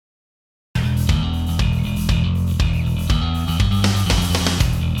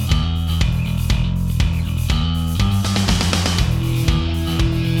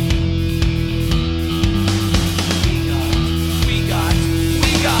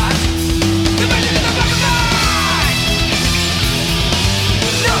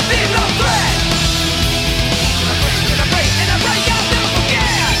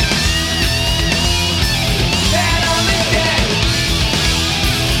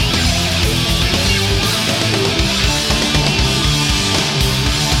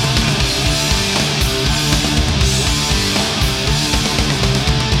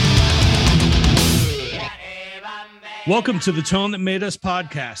Welcome to the Tone That Made Us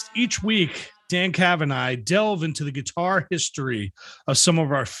podcast. Each week, Dan Cav and I delve into the guitar history of some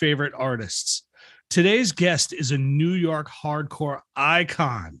of our favorite artists. Today's guest is a New York hardcore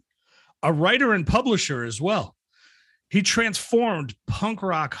icon, a writer and publisher as well. He transformed punk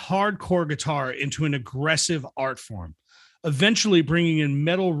rock hardcore guitar into an aggressive art form, eventually bringing in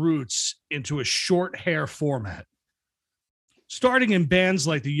metal roots into a short hair format. Starting in bands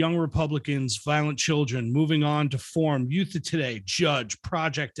like the Young Republicans, Violent Children, moving on to form Youth of Today, Judge,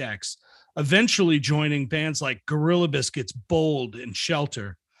 Project X, eventually joining bands like Gorilla Biscuits, Bold, and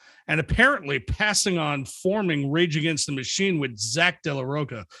Shelter, and apparently passing on forming Rage Against the Machine with Zach De La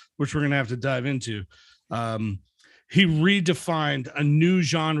Rocha, which we're going to have to dive into. He redefined a new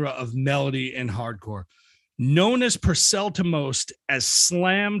genre of melody and hardcore. Known as Porcell to most, as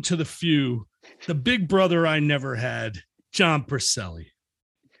Slam to the few, the big brother I never had, John Porcelli.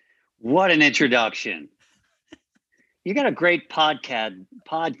 What an introduction. You got a great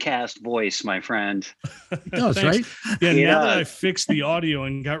podcast voice, my friend. That's right. Yeah, now that I fixed the audio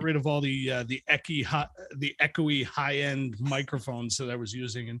and got rid of all the echoey high-end microphones that I was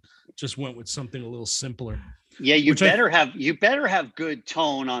using and just went with something a little simpler. Yeah, you better have good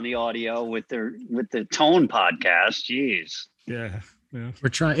tone on the audio with the Tone podcast. Jeez. Yeah. We're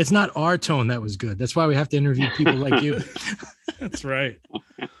trying. It's not our tone that was good. That's why we have to interview people like you. That's right.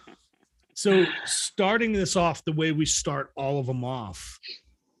 So starting this off the way we start all of them off,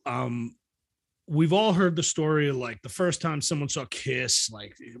 we've all heard the story of like the first time someone saw Kiss,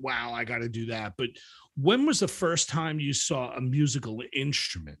 like, wow, I got to do that. But when was the first time you saw a musical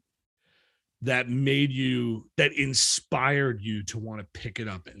instrument that inspired you to want to pick it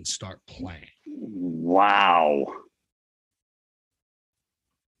up and start playing? Wow.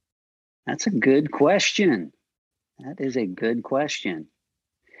 That's a good question. That is a good question.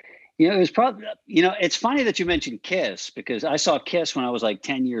 It was probably, it's funny that you mentioned Kiss, because I saw Kiss when I was like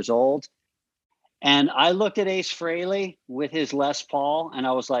 10 years old. And I looked at Ace Frehley with his Les Paul, and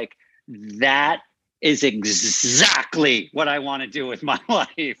I was like, that is exactly what I want to do with my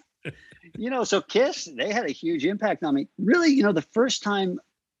life. So Kiss, they had a huge impact on me. Really, the first time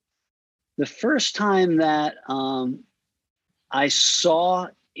that I saw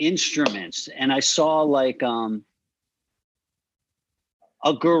instruments and I saw like a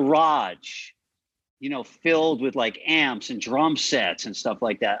garage, filled with like amps and drum sets and stuff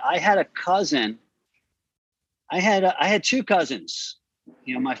like that. I had a cousin. I had two cousins,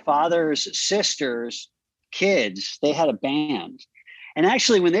 my father's sisters' kids. They had a band, and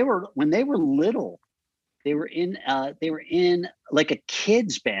actually when they were little, they were in like a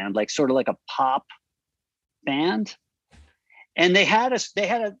kids band, like sort of like a pop band. And they had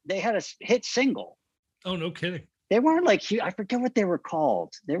a hit single. Oh, no kidding. They weren't like, I forget what they were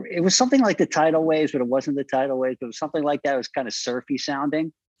called. It was something like the Tidal Waves, but it wasn't the Tidal Waves. It was something like that. It was kind of surfy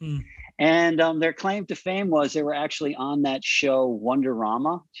sounding. And their claim to fame was they were actually on that show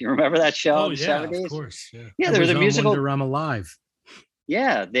Wonderama. Do you remember that show in the 70s? Of course. Yeah. Yeah, there was a musical. Wonderama Live.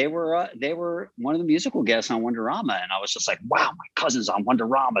 Yeah, they were one of the musical guests on Wonderama, and I was just like, wow, my cousin's on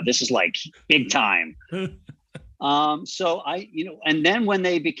Wonderama. This is like big time. So I, and then when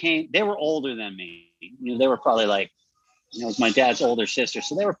they were older than me, they were probably like, it was my dad's older sister.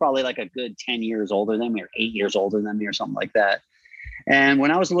 So they were probably like a good 10 years older than me, or 8 years older than me, or something like that. And when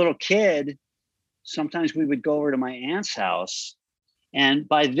I was a little kid, sometimes we would go over to my aunt's house. And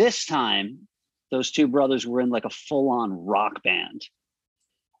by this time, those two brothers were in like a full-on rock band.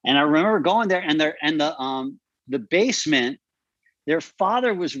 And I remember going there, and the basement, their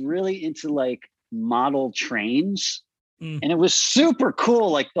father was really into like model trains, and it was super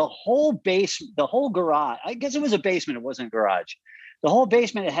cool. Like the whole garage, I guess it was a basement, it wasn't a garage. The whole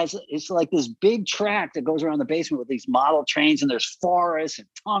basement, it's like this big track that goes around the basement with these model trains, and there's forests and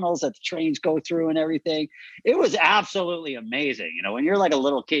tunnels that the trains go through and everything. It was absolutely amazing. When you're like a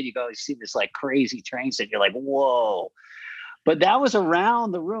little kid, you see this like crazy train set, you're like, whoa. But that was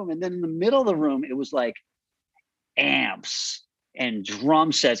around the room, and then in the middle of the room, it was like amps and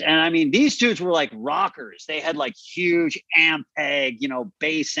drum sets. And I mean, these dudes were like rockers. They had like huge amp peg,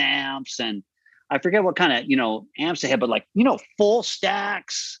 bass amps, and I forget what kind of, amps they had, but like, full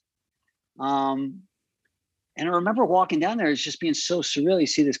stacks. And I remember walking down there, it's just being so surreal. You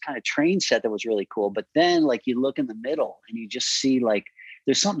see this kind of train set that was really cool. But then like you look in the middle and you just see like,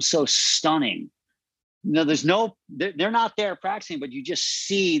 there's something so stunning. They're not there practicing, but you just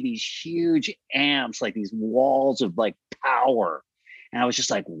see these huge amps, like these walls of like power. And I was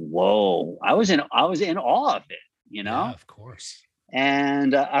just like, whoa, I was in awe of it, Yeah, of course.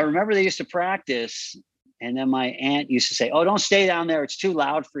 And I remember they used to practice, and then my aunt used to say, oh, don't stay down there. It's too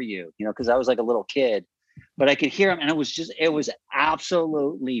loud for you, because I was like a little kid. but I could hear him, and it was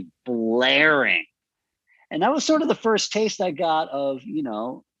absolutely blaring. And that was sort of the first taste I got of,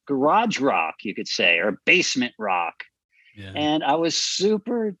 garage rock, you could say, or basement rock. Yeah. And I was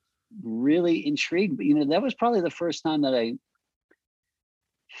really intrigued. But, that was probably the first time that I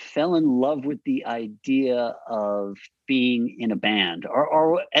fell in love with the idea of being in a band,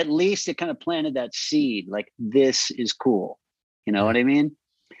 or at least it kind of planted that seed, like, this is cool. You know what I mean?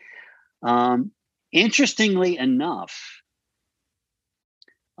 Interestingly enough,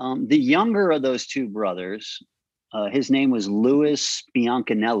 the younger of those two brothers, his name was Louis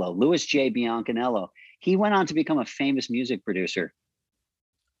J. Biancanello. He went on to become a famous music producer.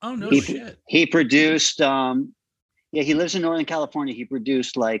 Oh, no shit. He produced, he lives in Northern California. He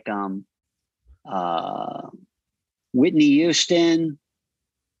produced like Whitney Houston.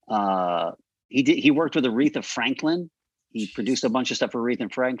 He worked with Aretha Franklin. He produced a bunch of stuff for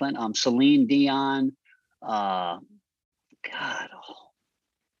Aretha Franklin. Celine Dion.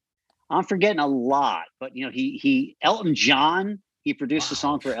 I'm forgetting a lot, but he Elton John. He produced a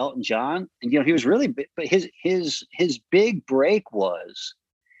song for Elton John, and he was really big, but his big break was,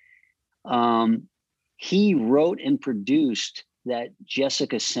 he wrote and produced that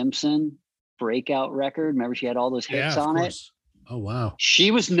Jessica Simpson breakout record. Remember, she had all those hits on it. Oh wow!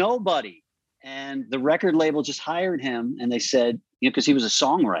 She was nobody, and the record label just hired him, and they said, because he was a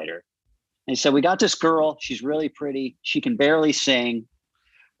songwriter, and they said, "We got this girl. She's really pretty. She can barely sing.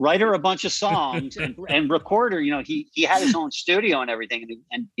 Write her a bunch of songs and record her." He had his own studio and everything,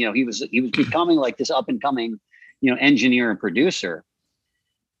 and he was becoming like this up and coming, engineer and producer.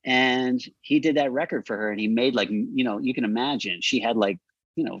 And he did that record for her, and he made, like, you can imagine, she had like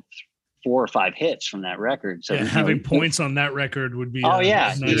 4 or 5 hits from that record. So having points on that record would be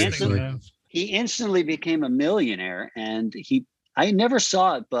nice he instantly became a millionaire. And I never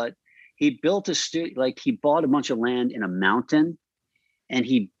saw it, but he built a studio, like, he bought a bunch of land in a mountain, and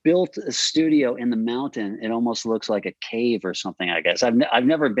he built a studio in the mountain. It almost looks like a cave or something, I guess. I've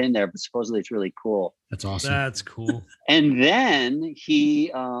never been there, but supposedly it's really cool. That's awesome. That's cool. And then he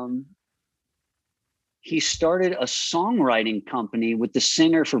started a songwriting company with the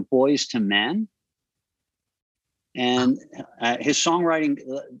singer for Boys to Men. And his songwriting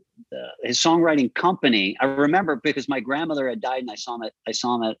company, I remember because my grandmother had died, and I saw him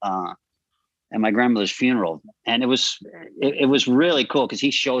at my grandmother's funeral, and it was really cool because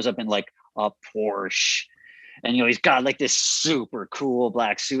he shows up in like a Porsche, and he's got like this super cool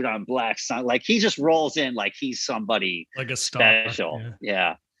black suit on, black sun, like he just rolls in like he's somebody like a star. Special.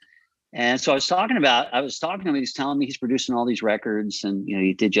 Yeah. And so I was talking to him. He's telling me he's producing all these records, and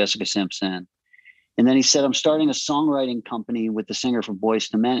he did Jessica Simpson, and then he said, "I'm starting a songwriting company with the singer for Boys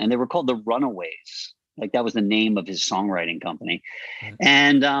to Men," and they were called the Runaways. Like, that was the name of his songwriting company.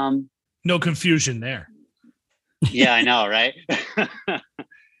 And no confusion there. Yeah, I know, right?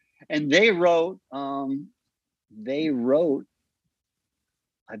 And they wrote, I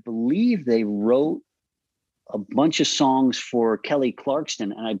believe they wrote a bunch of songs for Kelly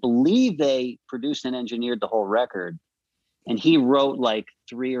Clarkson, and I believe they produced and engineered the whole record. And he wrote like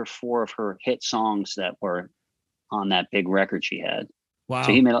 3 or 4 of her hit songs that were on that big record she had. Wow.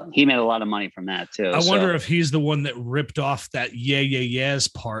 So he made a lot of money from that too. I wonder if he's the one that ripped off that "Yeah Yeah Yeahs"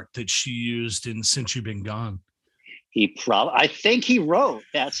 part that she used in "Since You've Been Gone." I think he wrote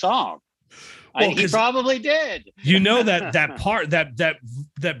that song. Well, he probably did. That part,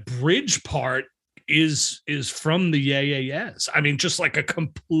 that bridge part is from the "Yeah Yeah Yeahs." I mean, just like a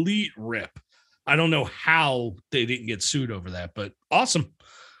complete rip. I don't know how they didn't get sued over that, but awesome.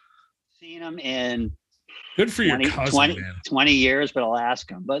 Seen him in good for 20, your cousin, 20 years, but I'll ask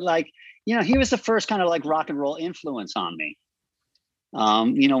him. But like, he was the first kind of like rock and roll influence on me.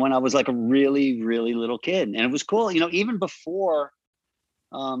 When I was like a really, really little kid, and it was cool. Even before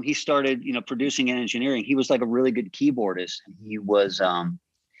he started, producing and engineering, he was like a really good keyboardist. And he was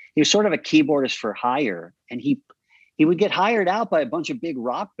sort of a keyboardist for hire, and he would get hired out by a bunch of big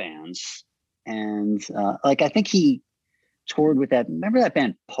rock bands. And like, I think he toured with remember that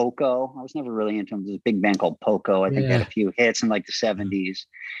band Poco? I was never really into them. There's a big band called Poco. I think they had a few hits in like the 70s.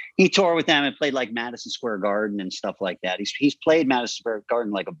 He toured with them and played like Madison Square Garden and stuff like that. He's played Madison Square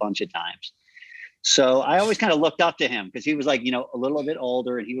Garden like a bunch of times. So I always kind of looked up to him because he was like, a little bit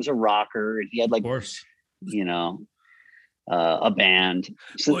older, and he was a rocker, and he had like, a band.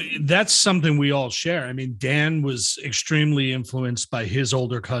 So, well, that's something we all share. I mean, Dan was extremely influenced by his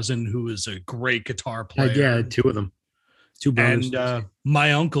older cousin, who is a great guitar player. Yeah, 2 of them. 2 brothers. And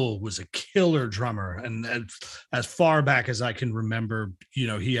my uncle was a killer drummer. And as far back as I can remember,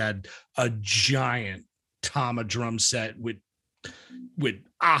 he had a giant Tama drum set with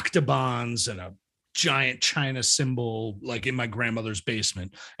octobans and a giant china cymbal like in my grandmother's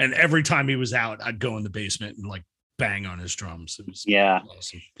basement, and every time he was out, I'd go in the basement and like bang on his drums. It was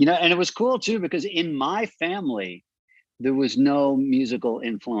awesome. And it was cool too because in my family there was no musical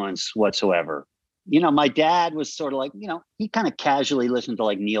influence whatsoever. My dad was sort of like, he kind of casually listened to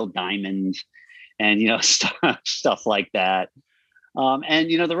like Neil Diamond and stuff like that.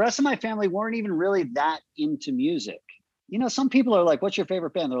 And the rest of my family weren't even really that into music. Some people are like, what's your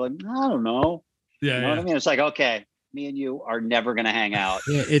favorite band? They're like, I don't know. Yeah, you know what I mean? It's like, okay, me and you are never going to hang out.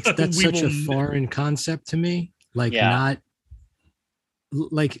 Yeah, that's such a foreign concept to me. Like, not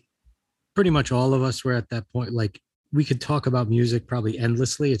like pretty much all of us were at that point. Like, we could talk about music probably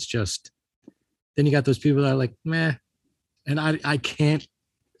endlessly. It's just, then you got those people that are like, meh. And I can't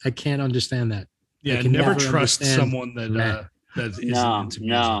understand that. Yeah, I can never trust someone that isn't into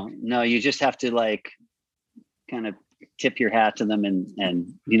music. No, you just have to like kind of tip your hat to them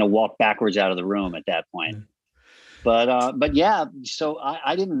and walk backwards out of the room at that point. But yeah, so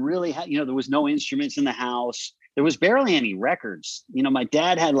I didn't really have, there was no instruments in the house. There was barely any records. My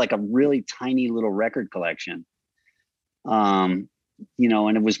dad had like a really tiny little record collection. And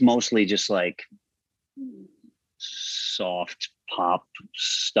it was mostly just like soft pop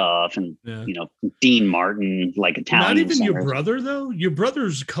stuff and Dean Martin, like Italian. Not even singers. your brother though. Your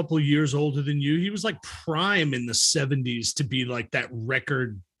brother's a couple of years older than you. He was like prime in the 70s to be like that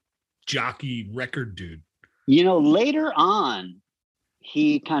record jockey record dude. Later on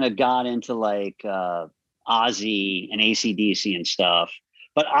he kind of got into like Ozzy and AC/DC and stuff,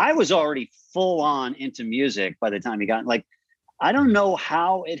 but I was already full on into music by the time he got, like, I don't know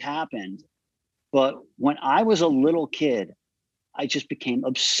how it happened, but when I was a little kid, I just became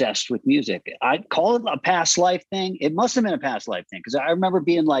obsessed with music. I'd call it a past life thing. It must have been a past life thing because I remember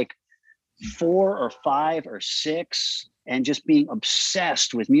being like 4 or 5 or 6 and just being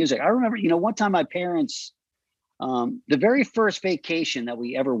obsessed with music. I remember, one time my parents, the very first vacation that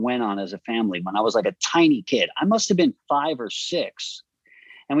we ever went on as a family, when I was like a tiny kid, I must have been 5 or 6.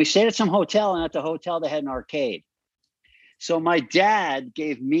 And we stayed at some hotel, and at the hotel, they had an arcade. So my dad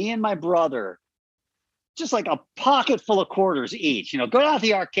gave me and my brother just like a pocket full of quarters each, go down to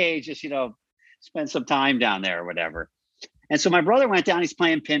the arcade, just, spend some time down there or whatever. And so my brother went down, he's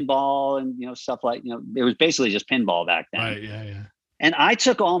playing pinball and, stuff like, it was basically just pinball back then. Right. Yeah. And I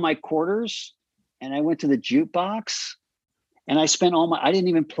took all my quarters and I went to the jukebox and I spent I didn't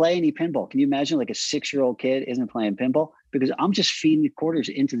even play any pinball. Can you imagine like a 6-year-old kid isn't playing pinball? Because I'm just feeding the quarters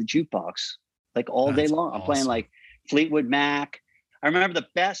into the jukebox like all day long. I'm playing like Fleetwood Mac. I remember the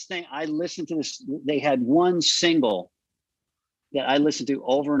best thing, I listened to this. They had one single that I listened to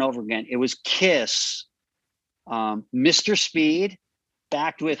over and over again. It was Kiss, Mr. Speed,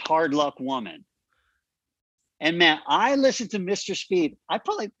 backed with Hard Luck Woman. And man, I listened to Mr. Speed. I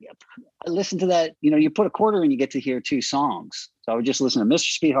listened to that. You put a quarter and you get to hear 2 songs. So I would just listen to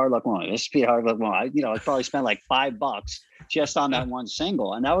Mr. Speed, Hard Luck Woman, Mr. Speed, Hard Luck Woman. I probably spent like $5 just on that one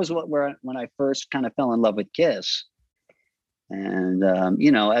single. And that was when I first kind of fell in love with Kiss. And,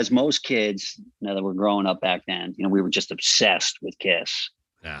 as most kids, that were growing up back then, we were just obsessed with Kiss.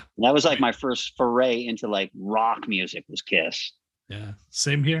 Yeah. And that was like my first foray into like rock music was Kiss. Yeah.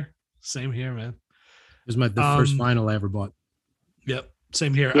 Same here, man. It was the first vinyl I ever bought. Yep.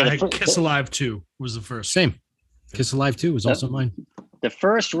 Same here. Yeah, I had Kiss Alive 2 was the first. Same. Kiss Alive 2 was also mine. The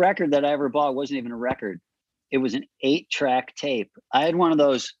first record that I ever bought wasn't even a record. It was an 8-track tape. I had one of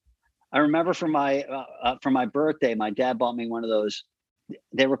those. I remember for my birthday, my dad bought me one of those.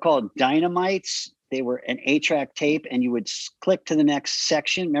 They were called Dynamites. They were an 8-track tape, and you would click to the next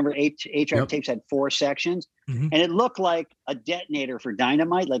section. Remember, 8-track tapes had 4 sections, and it looked like a detonator for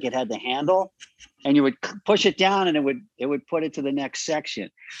dynamite, like it had the handle, and you would push it down, and it would put it to the next section.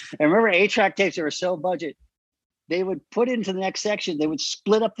 And remember, 8-track tapes, they were so budget. They would put it into the next section. They would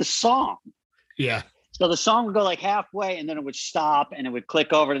split up the song. Yeah. So the song would go like halfway and then it would stop and it would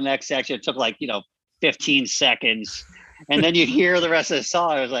click over to the next section. It took like, 15 seconds. And then you'd hear the rest of the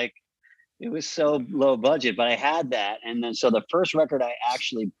song. It was like, it was so low budget, but I had that. And then, so the first record I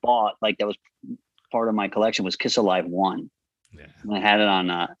actually bought, like that was part of my collection, was Kiss Alive 1. Yeah. And I had it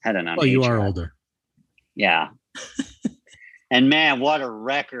on, Oh, you are older. Yeah. And man, what a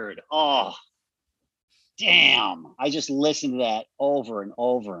record. Oh, damn. I just listened to that over and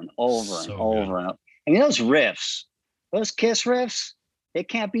over and over and over and over. I mean, those riffs, those Kiss riffs, they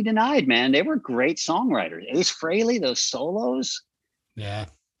can't be denied, man. They were great songwriters. Ace Frehley, those solos. Yeah.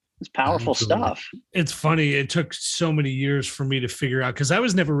 It's powerful stuff. It's funny. It took so many years for me to figure out, because I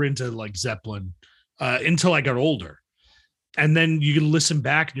was never into like Zeppelin until I got older. And then you can listen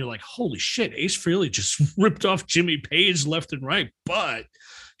back and you're like, holy shit, Ace Frehley just ripped off Jimmy Page left and right. But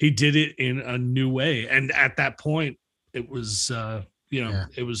he did it in a new way. And at that point, it was,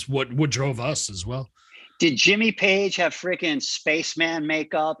 it was what drove us as well. Did Jimmy Page have freaking spaceman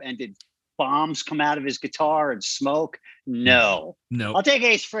makeup, and did bombs come out of his guitar and smoke? No. I'll take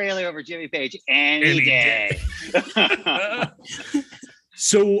Ace Frehley over Jimmy Page any day.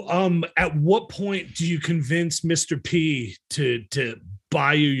 So, at what point do you convince Mr. P to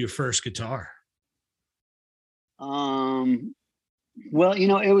buy you your first guitar? Well,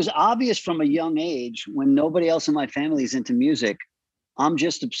 it was obvious from a young age, when nobody else in my family is into music. I'm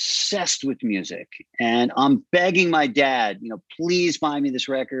just obsessed with music, and I'm begging my dad, please buy me this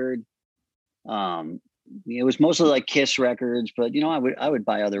record. It was mostly like Kiss records, but I would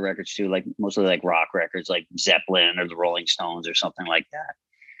buy other records too, like mostly like rock records, like Zeppelin or the Rolling Stones or something like that.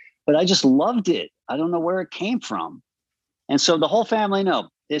 But I just loved it. I don't know where it came from. And so the whole family know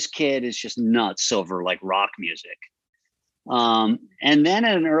this kid is just nuts over like rock music. And then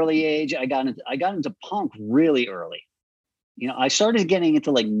at an early age, I got into punk really early. I started getting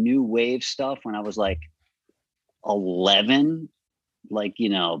into like new wave stuff when I was like 11, like,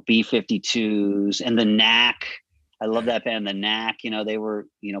 B-52s and the Knack. I love that band, the Knack. They were,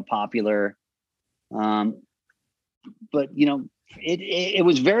 popular. But, it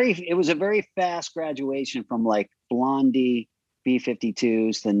was a very fast graduation from like Blondie,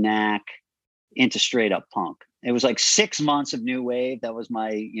 B-52s, the Knack, into straight up punk. It was like 6 months of new wave. That was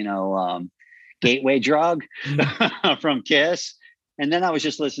my, gateway drug from Kiss. And then I was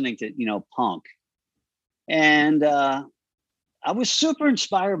just listening to, punk. And I was super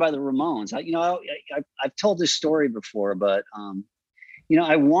inspired by the Ramones. I've told this story before, but,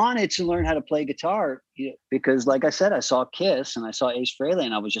 I wanted to learn how to play guitar because, like I said, I saw Kiss and I saw Ace Frehley,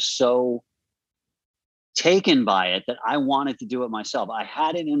 and I was just so taken by it that I wanted to do it myself. I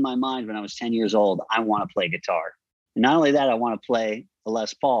had it in my mind when I was 10 years old. I want to play guitar. And not only that, I want to play a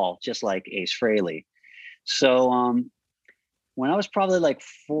Les Paul, just like Ace Frehley. So when I was probably like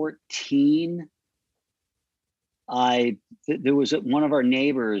 14, there was one of our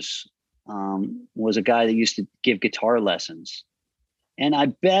neighbors was a guy that used to give guitar lessons. And I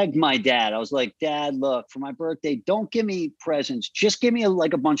begged my dad. I was like, Dad, look, for my birthday, don't give me presents. Just give me a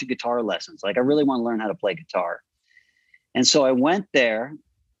bunch of guitar lessons. Like, I really want to learn how to play guitar. And so I went there,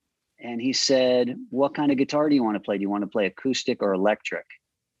 and he said, what kind of guitar do you want to play? Do you want to play acoustic or electric?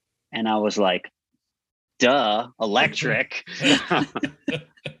 And I was like, duh, electric.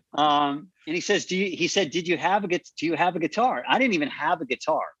 And he says, did you have a guitar? I didn't even have a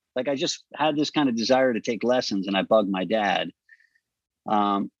guitar. Like, I just had this kind of desire to take lessons, and I bugged my dad.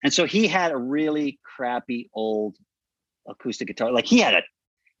 And so he had a really crappy old acoustic guitar. Like, he had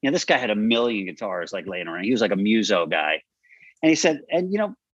this guy had a million guitars like laying around. He was like a muso guy. And he said, and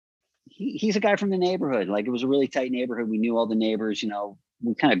he's a guy from the neighborhood. Like, it was a really tight neighborhood. We knew all the neighbors,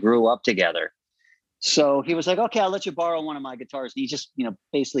 we kind of grew up together. So he was like, okay, I'll let you borrow one of my guitars. And he just,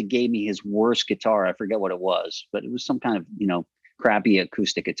 basically gave me his worst guitar. I forget what it was, but it was some kind of, crappy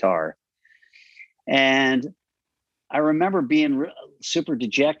acoustic guitar. And I remember being super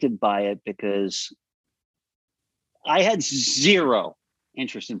dejected by it because I had zero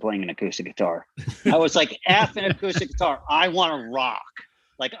interest in playing an acoustic guitar. I was like, F an acoustic guitar. I want to rock.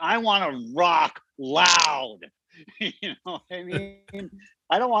 Like, I want to rock loud. You know what I mean?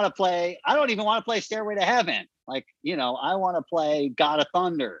 I don't even want to play Stairway to Heaven. Like, I want to play God of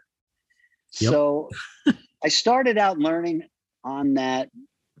Thunder. Yep. So I started out learning on that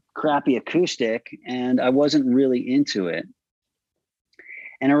crappy acoustic, and I wasn't really into it.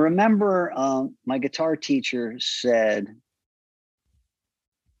 And I remember my guitar teacher said,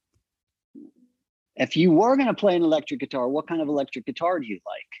 if you were going to play an electric guitar, what kind of electric guitar do you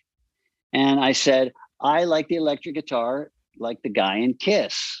like? And I said, I like the electric guitar like the guy in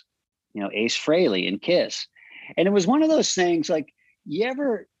Kiss, Ace Frehley in Kiss. And it was one of those things, like,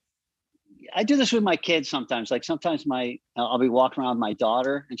 I do this with my kids sometimes. Like, sometimes I'll be walking around with my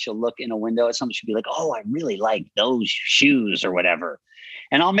daughter, and she'll look in a window at something. She'll be like, oh, I really like those shoes or whatever.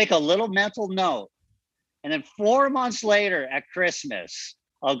 And I'll make a little mental note. And then 4 months later at Christmas,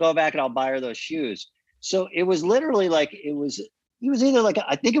 I'll go back and I'll buy her those shoes. So it was literally like, it was either like,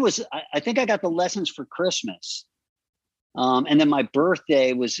 I think I got the lessons for Christmas. And then my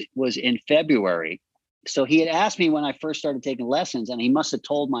birthday was in February. So he had asked me when I first started taking lessons, and he must have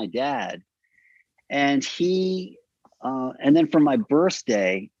told my dad. And and then for my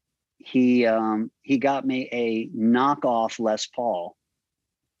birthday, he got me a knockoff Les Paul.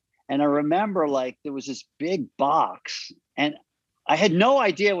 And I remember, like, there was this big box, and I had no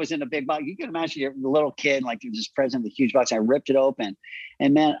idea it was in a big box. You can imagine you're a little kid, like, there's this present, the huge box. I ripped it open,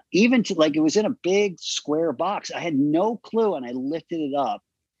 and man, even to, like, it was in a big square box. I had no clue, and I lifted it up,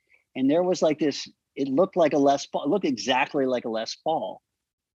 and there was like this. It looked like a Les Paul. It looked exactly like a Les Paul.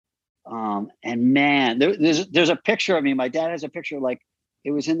 And man, there's a picture of me. My dad has a picture like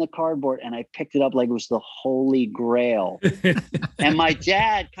it was in the cardboard, and I picked it up like it was the Holy Grail. And my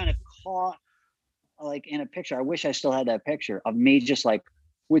dad kind of caught like in a picture. I wish I still had that picture of me just like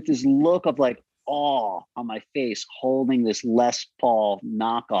with this look of like awe on my face, holding this Les Paul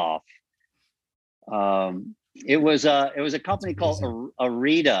knockoff. It was a company called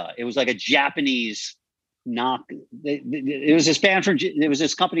Arita. It was like a Japanese it was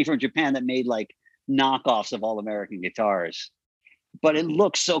this company from Japan that made like knockoffs of all American guitars, but it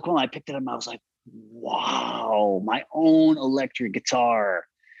looked so cool. I picked it up and I was like, wow, my own electric guitar.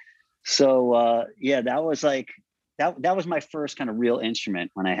 So yeah, that was like that was my first kind of real instrument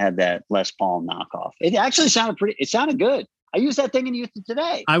when I had that Les Paul knockoff. It actually sounded good. I used that thing in Youth of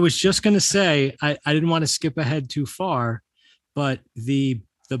Today. I was just going to say, I didn't want to skip ahead too far, but the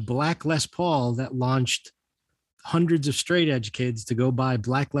black Les Paul that launched hundreds of straight edge kids to go buy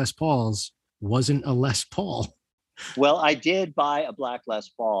black Les Pauls wasn't a Les Paul. Well, I did buy a black Les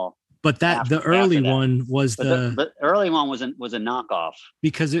Paul, but the early one was the early one was a knockoff,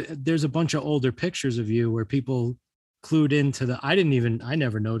 because there's a bunch of older pictures of you where people clued into I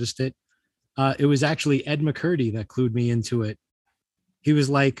never noticed it. It was actually Ed McCurdy that clued me into it. He was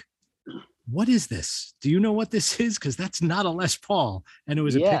like, what is this? Do you know what this is? Because that's not a Les Paul. And it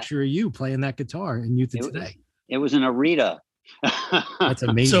was a picture of you playing that guitar in Youth of Today. It was an Arita. That's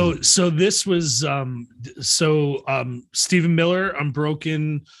amazing. So this was Stephen Miller,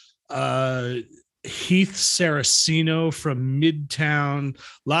 Unbroken, Heath Saraceno from Midtown,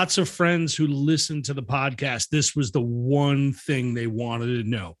 lots of friends who listened to the podcast. This was the one thing they wanted to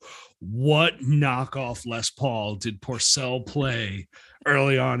know. What knockoff Les Paul did Porcell play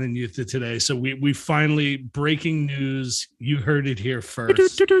early on in Youth of Today? So we finally, breaking news, you heard it here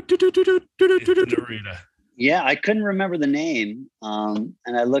first. Yeah, I couldn't remember the name. And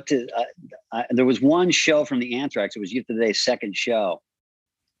I looked at, there was one show from the Anthrax. It was Youth of Today's second show.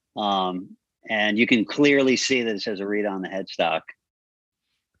 And you can clearly see that it says Arita on the headstock.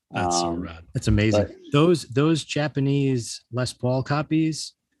 That's so rad. That's amazing. Those Japanese Les Paul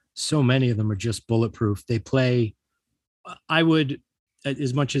copies, so many of them are just bulletproof. They play, I would,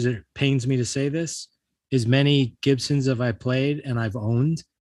 as much as it pains me to say this, as many Gibsons have I played and I've owned,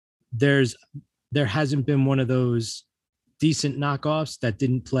 there hasn't been one of those decent knockoffs that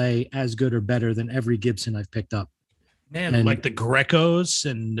didn't play as good or better than every Gibson I've picked up. Man, and, like the Grecos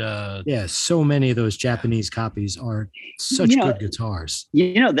and yeah, so many of those Japanese copies are such good guitars.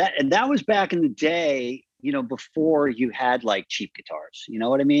 That was back in the day, before you had like cheap guitars. You know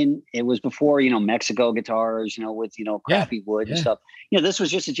what I mean? It was before, Mexico guitars, with, crappy wood and stuff. This was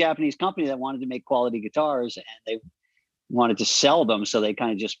just a Japanese company that wanted to make quality guitars, and they wanted to sell them. So they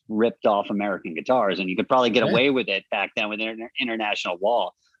kind of just ripped off American guitars, and you could probably get away with it back then with international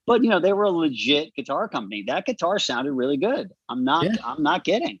law. But, they were a legit guitar company. That guitar sounded really good. I'm not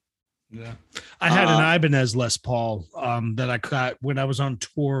kidding. Yeah. I had an Ibanez Les Paul that I got when I was on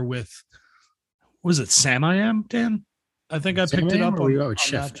tour with, was it Sam I Am, Dan? I think I picked it up on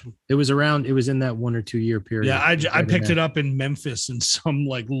Shift. It was in that 1 or 2 year period. Yeah, I picked it up in Memphis in some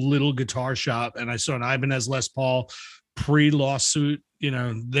like little guitar shop, and I saw an Ibanez Les Paul pre-lawsuit.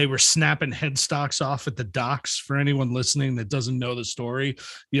 They were snapping headstocks off at the docks. For anyone listening that doesn't know the story,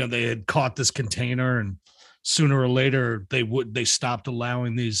 they had caught this container, and sooner or later they stopped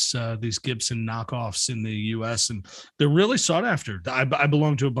allowing these Gibson knockoffs in the US, and they're really sought after. I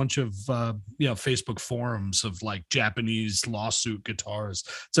belong to a bunch of Facebook forums of like Japanese lawsuit guitars.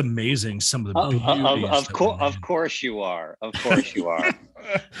 It's amazing some of the beauties. Of course you are.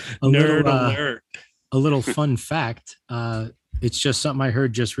 Nerd alert. A little fun fact. It's just something I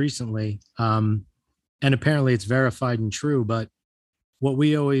heard just recently. And apparently it's verified and true, but what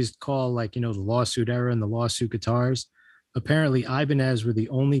we always call the lawsuit era and the lawsuit guitars, apparently Ibanez were the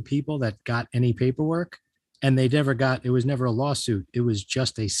only people that got any paperwork, and it was never a lawsuit. It was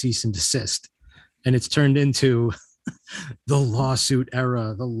just a cease and desist. And it's turned into the lawsuit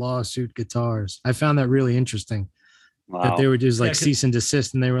era, the lawsuit guitars. I found that really interesting. Wow. That they were just cease and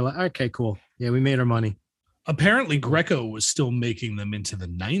desist, and they were like, okay, cool. Yeah, we made our money. Apparently Greco was still making them into the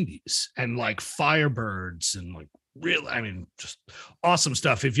 90s, and like Firebirds and like just awesome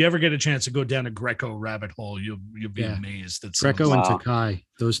stuff. If you ever get a chance to go down a Greco rabbit hole, you'll be amazed at Greco and Takai.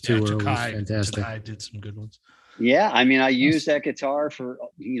 Those two are fantastic. Takai did some good ones. Yeah, I used that guitar for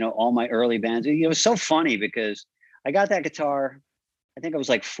all my early bands. It was so funny because I got that guitar, I think I was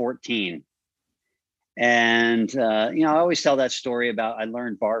like 14. And I always tell that story about I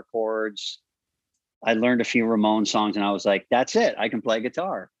learned bar chords. I learned a few Ramones songs, and I was like, that's it. I can play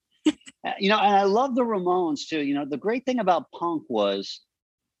guitar. You know, and I love the Ramones too. You know, the great thing about punk was,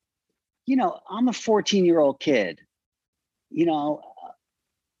 you know, I'm a 14-year-old kid, you know,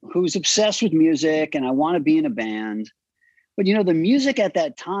 who's obsessed with music and I want to be in a band. But, you know, the music at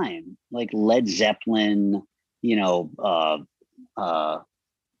that time, like Led Zeppelin, you know,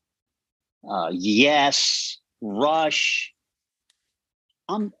 Yes, Rush.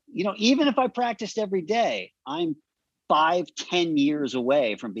 You know, even if I practiced every day, I'm 5-10 years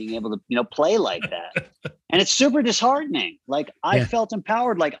away from being able to, you know, play like that. And it's super disheartening. Like I felt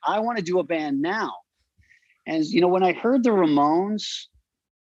empowered, like I want to do a band now. And, you know, when I heard the Ramones,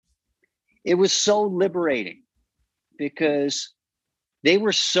 it was so liberating because they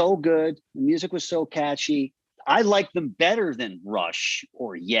were so good. The music was so catchy. I liked them better than Rush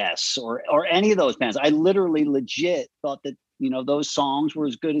or Yes or any of those bands. I literally legit thought that, you know, those songs were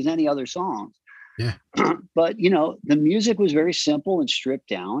as good as any other songs. Yeah. But, you know, the music was very simple and stripped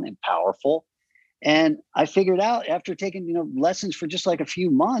down and powerful. And I figured out after taking, you know, lessons for just like a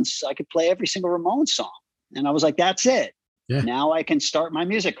few months, I could play every single Ramones song. And I was like, that's it. Yeah. Now I can start my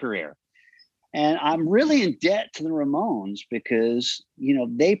music career. And I'm really in debt to the Ramones because, you know,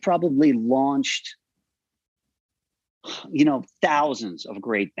 they probably launched, you know, thousands of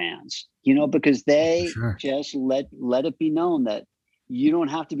great bands, you know, because they just let it be known that you don't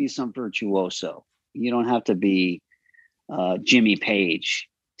have to be some virtuoso. You don't have to be Jimmy Page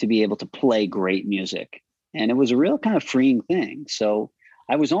to be able to play great music. And it was a real kind of freeing thing. So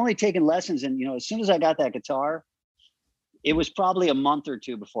I was only taking lessons. And, you know, as soon as I got that guitar, it was probably a month or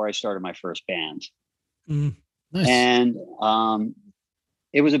two before I started my first band. Nice. And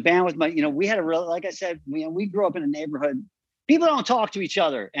it was a band with my, you know, we had a real, like I said, we grew up in a neighborhood. People don't talk to each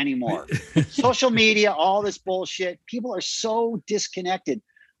other anymore. Social media, all this bullshit. People are so disconnected.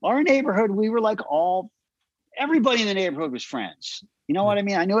 Our neighborhood, we were like everybody in the neighborhood was friends. You know what I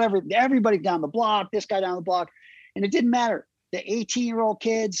mean? I knew everybody down the block, this guy down the block, and it didn't matter. The 18-year-old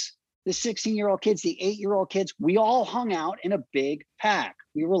kids, the 16-year-old kids, the 8-year-old kids, we all hung out in a big pack.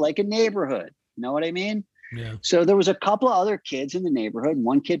 We were like a neighborhood. You know what I mean? Yeah. So there was a couple of other kids in the neighborhood.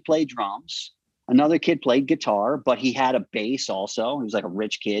 One kid played drums. Another kid played guitar, but he had a bass also. He was like a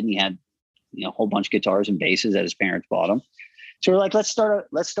rich kid and he had, you know, a whole bunch of guitars and basses that his parents bought him. So we're like, let's start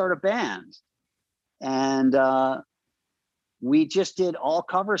a band. And we just did all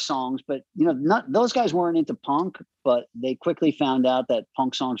cover songs, but you know, those guys weren't into punk, but they quickly found out that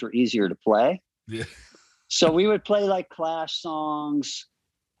punk songs were easier to play. Yeah. So we would play like Clash songs,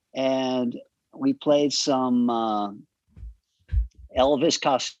 and we played some Elvis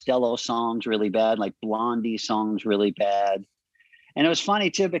Costello songs really bad, like Blondie songs really bad. And it was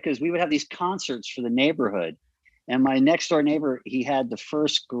funny too, because we would have these concerts for the neighborhood. And my next door neighbor, he had the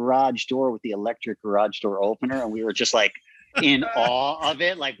first garage door with the electric garage door opener. And we were just like in awe of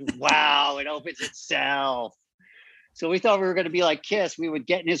it. Like, wow, it opens itself. So we thought we were going to be like Kiss. We would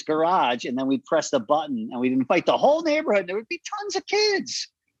get in his garage and then we'd press the button and we'd invite the whole neighborhood. There would be tons of kids.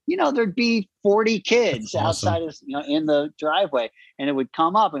 You know, there'd be 40 kids outside of, you know, in the driveway, and it would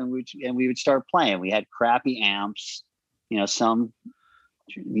come up and we would start playing. We had crappy amps, you know, some,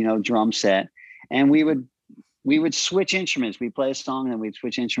 you know, drum set, and we would switch instruments. We'd play a song and then we'd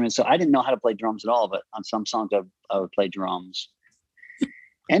switch instruments. So I didn't know how to play drums at all, but on some songs I would play drums.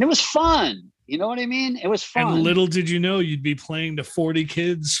 And it was fun. You know what I mean? It was fun. And little did you know you'd be playing to 40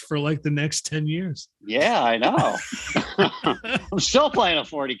 kids for like the next 10 years. Yeah, I know. I'm still playing to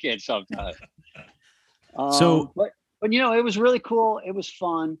 40 kids sometimes. But you know, it was really cool. It was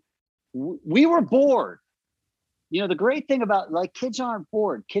fun. We were bored. You know, the great thing about, like, kids aren't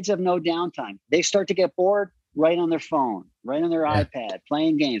bored. Kids have no downtime. They start to get bored right on their phone, right on their iPad,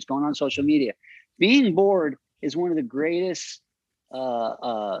 playing games, going on social media. Being bored is one of the greatest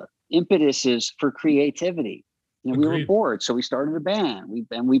impetuses for creativity. You know, we were bored, so we started a band.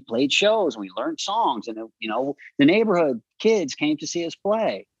 We played shows and we learned songs, and you know, the neighborhood kids came to see us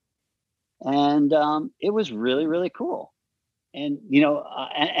play, and it was really, really cool. And you know,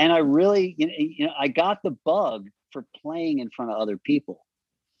 and I really, you know, I got the bug for playing in front of other people.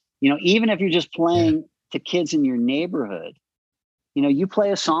 You know, even if you're just playing to kids in your neighborhood, you know, you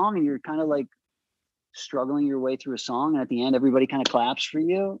play a song and you're kind of like struggling your way through a song, and at the end everybody kind of claps for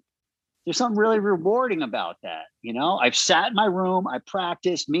you. There's something really rewarding about that. You know, I've sat in my room, I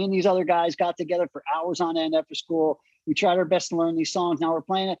practiced, me and these other guys got together for hours on end after school. We tried our best to learn these songs. Now we're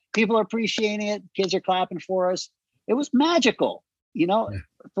playing it. People are appreciating it. Kids are clapping for us. It was magical. You know,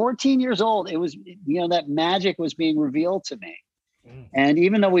 14 years old, it was, you know, that magic was being revealed to me. And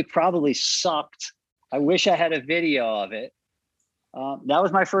even though we probably sucked, I wish I had a video of it. That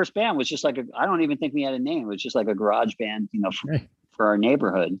was my first band. It was just like I don't even think we had a name. It was just like a garage band, you know, for our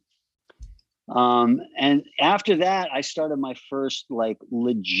neighborhood. And after that, I started my first like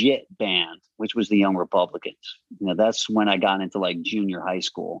legit band, which was the Young Republicans. That's when I got into like junior high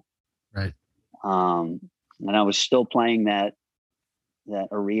school. Right. And I was still playing that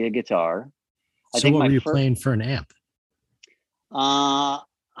Aria guitar. So what were you playing for an amp?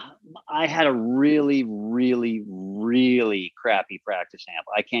 I had a really, really, really crappy practice amp.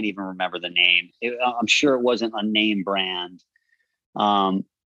 I can't even remember the name. I'm sure it wasn't a name brand.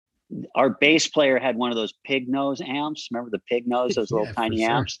 Our bass player had one of those pig nose amps. Remember the pig nose, those little tiny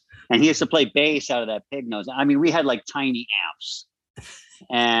amps? And he used to play bass out of that pig nose. I mean, we had like tiny amps.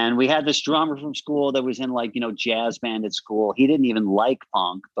 And we had this drummer from school that was in like, jazz band at school. He didn't even like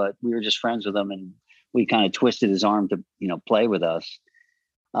punk, but we were just friends with him. And we kind of twisted his arm to, play with us.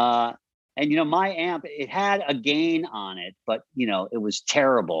 And my amp, it had a gain on it, but, it was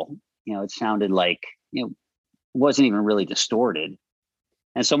terrible. It sounded like, it wasn't even really distorted.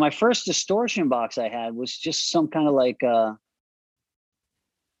 And so my first distortion box I had was just some kind of like,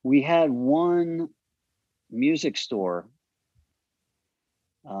 we had one music store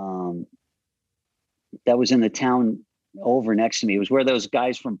that was in the town over next to me. It was where those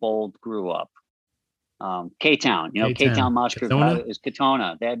guys from Bold grew up. K-Town, K-Town Mosh Crew is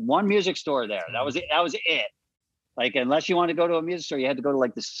Katona. They had one music store there. That was it. That was it. Like, unless you wanted to go to a music store, you had to go to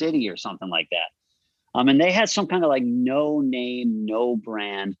like the city or something like that. And they had some kind of like no name, no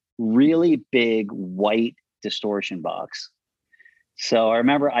brand, really big white distortion box. So I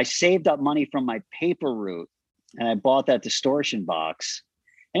remember I saved up money from my paper route and I bought that distortion box,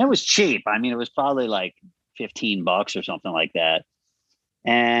 and it was cheap. I mean, it was probably like $15 or something like that.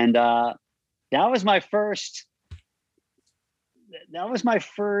 And that was my first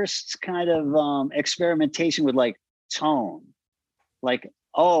kind of experimentation with like tone. Like,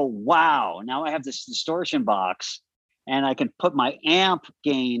 oh, wow, now I have this distortion box and I can put my amp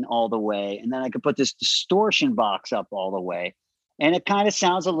gain all the way. And then I can put this distortion box up all the way. And it kind of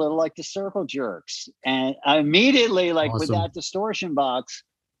sounds a little like the Circle Jerks. And I immediately, like, with that distortion box,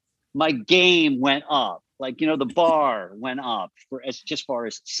 my game went up. Like, the bar went up just far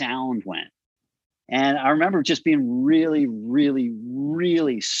as sound went. And I remember just being really, really,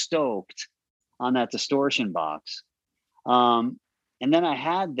 really stoked on that distortion box. And then I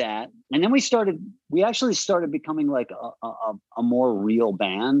had that, and then we actually started becoming like a more real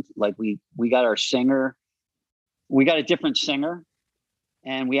band. Like we got our singer, we got a different singer,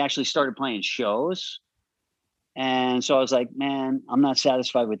 and we actually started playing shows. And so I was like, man, I'm not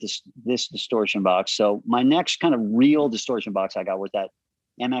satisfied with this distortion box. So my next kind of real distortion box I got was that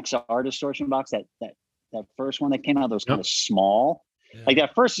MXR distortion box, that first one that came out that was kind of small. Yeah. Like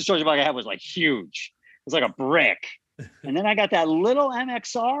that first distortion box I had was like huge. It was like a brick. And then I got that little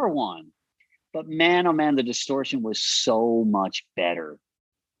MXR one. But man, oh man, the distortion was so much better.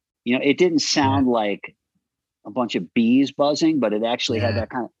 It didn't sound like a bunch of bees buzzing, but it actually had that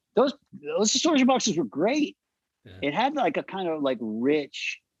kind of, those distortion boxes were great. Yeah. It had like a kind of like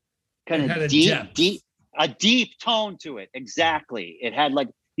rich, kind of deep tone to it. Exactly. It had like,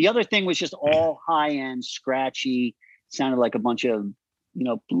 the other thing was just all high end, scratchy, sounded like a bunch of,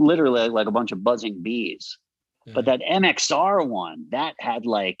 literally like a bunch of buzzing bees. Yeah. But that MXR one, that had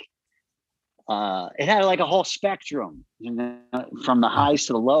like, it had like a whole spectrum, from the highs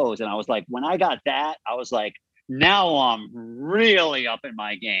to the lows. And I was like, when I got that, I was like, now I'm really up in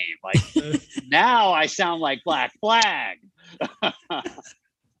my game. Like now I sound like Black Flag.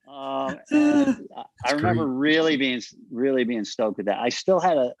 I remember really being stoked with that. I still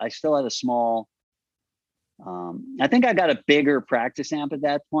had a small, I think I got a bigger practice amp at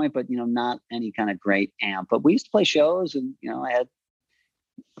that point, but not any kind of great amp. But we used to play shows, and I had,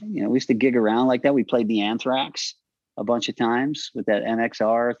 we used to gig around like that. We played the Anthrax a bunch of times with that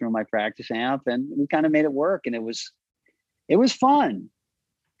MXR through my practice amp, and we kind of made it work, and it was fun.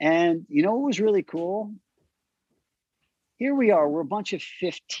 And what was really cool? Here we are, we're a bunch of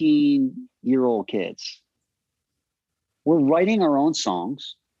 15-year-old kids. We're writing our own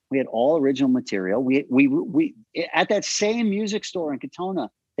songs. We had all original material. We at that same music store in Katona,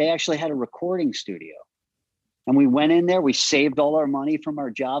 they actually had a recording studio. And we went in there, we saved all our money from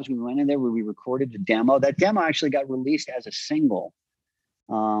our jobs. We went in there where we recorded the demo. That demo actually got released as a single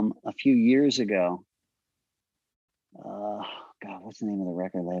a few years ago. God, what's the name of the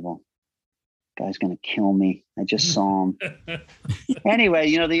record label? Guy's going to kill me. I just saw him.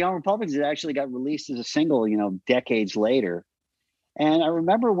 Anyway, the Young Republicans, it actually got released as a single, decades later. And I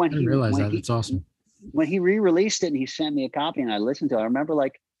remember when it's awesome. When he re-released it and he sent me a copy and I listened to it, I remember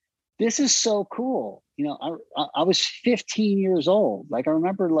like, this is so cool. I was 15 years old. Like, I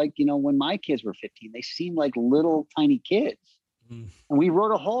remember like, when my kids were 15, they seemed like little tiny kids. Mm. And we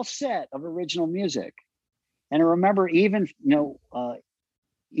wrote a whole set of original music. And I remember even,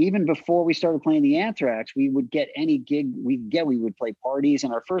 even before we started playing the Anthrax, we would get any gig we would play parties.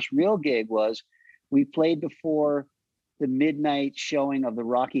 And our first real gig was we played before the midnight showing of the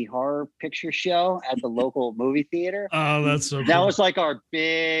Rocky Horror Picture Show at the local movie theater. Oh, that's so cool. That was like our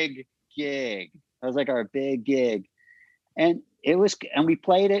big gig. And we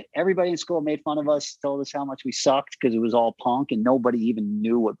played it. Everybody in school made fun of us, told us how much we sucked because it was all punk and nobody even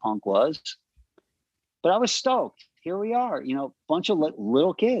knew what punk was. But I was stoked. Here we are, bunch of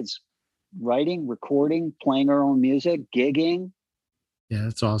little kids writing, recording, playing our own music, gigging. Yeah,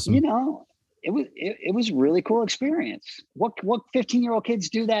 that's awesome. It was a really cool experience. What 15-year-old kids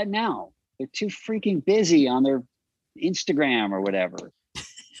do that now? They're too freaking busy on their Instagram or whatever.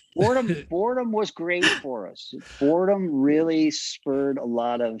 Boredom was great for us. Boredom really spurred a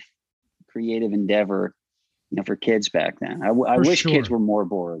lot of creative endeavor, for kids back then. I wish kids were more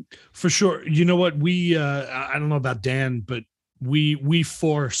bored. For sure. You know what? We I don't know about Dan, but we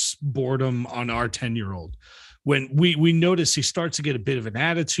force boredom on our 10-year-old. When we notice he starts to get a bit of an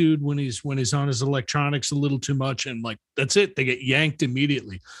attitude when he's on his electronics a little too much, and like that's it, they get yanked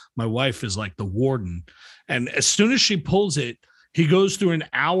immediately. My wife is like the warden, and as soon as she pulls it, he goes through an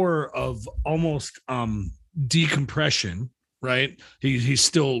hour of almost decompression, right? He's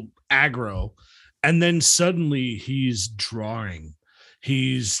still aggro. And then suddenly he's drawing.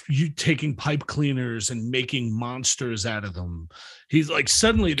 He's taking pipe cleaners and making monsters out of them. He's like,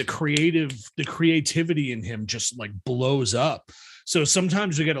 suddenly the creativity in him just like blows up. So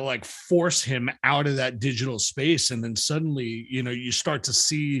sometimes we got to like force him out of that digital space. And then suddenly, you start to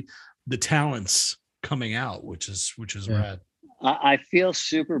see the talents coming out, which is rad. I feel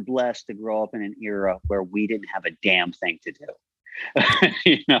super blessed to grow up in an era where we didn't have a damn thing to do.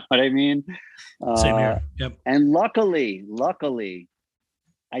 You know what I mean? Same here. Yep. And luckily,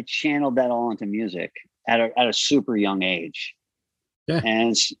 I channeled that all into music at a super young age. Yeah.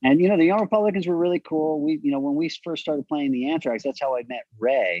 And the Young Republicans were really cool. We, when we first started playing the Anthrax, that's how I met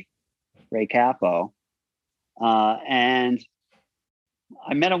Ray Cappo. And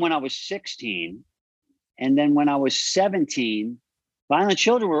I met him when I was 16. And then when I was 17, Violent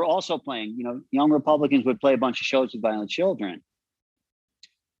Children were also playing. Young Republicans would play a bunch of shows with Violent Children.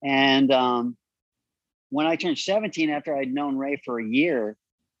 And when I turned 17, after I'd known Ray for a year,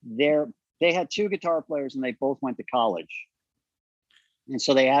 they had two guitar players and they both went to college. And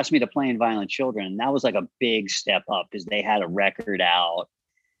so they asked me to play in Violent Children. And that was like a big step up because they had a record out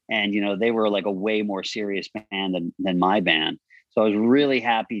and, they were like a way more serious band than my band. So I was really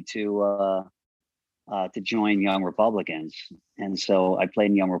happy to join Young Republicans. And so I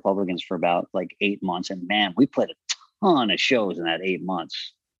played in Young Republicans for about like 8 months. And man, we played a ton of shows in that 8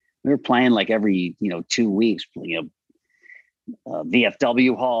 months. We were playing like every, 2 weeks,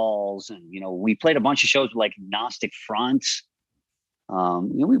 VFW halls. And, we played a bunch of shows with like Gnostic Fronts.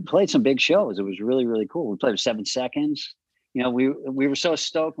 We played some big shows. It was really, really cool. We played with 7 Seconds. We were so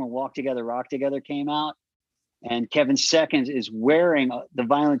stoked when Walk Together, Rock Together came out. And Kevin Seconds is wearing the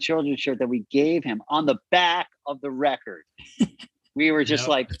Violent Children shirt that we gave him on the back of the record. We were just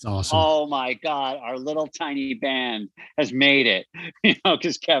that's awesome. Oh my God, our little tiny band has made it,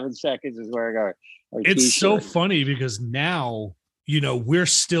 because Kevin Seconds is wearing our It's t-shirt. so funny because now, we're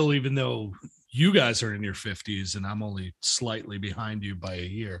still, even though you guys are in your 50s and I'm only slightly behind you by a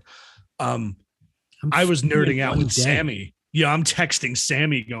year. I was nerding out with Sammy. Yeah, I'm texting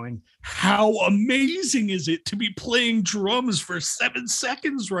Sammy going, how amazing is it to be playing drums for 7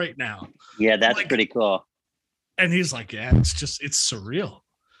 seconds right now? Yeah, that's pretty cool. And he's like, yeah, it's surreal.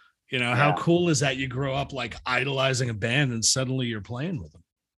 How cool is that? You grow up like idolizing a band and suddenly you're playing with them.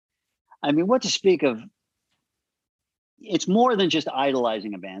 I mean, what to speak of, it's more than just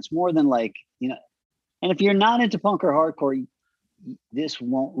idolizing a band. It's more than like, and if you're not into punk or hardcore, this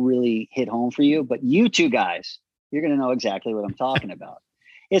won't really hit home for you, but you two guys, you're going to know exactly what I'm talking about.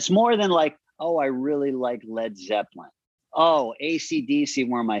 It's more than like, oh, I really like Led Zeppelin. Oh, AC/DC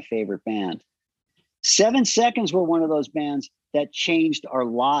were my favorite band. 7 Seconds were one of those bands that changed our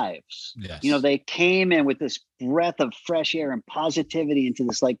lives. Yes. They came in with this breath of fresh air and positivity into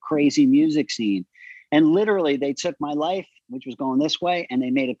this like crazy music scene. And literally they took my life, which was going this way, and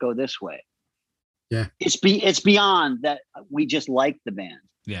they made it go this way. Yeah. It's beyond that. We just liked the band.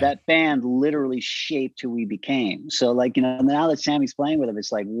 Yeah. That band literally shaped who we became. So like, now that Sammy's playing with him,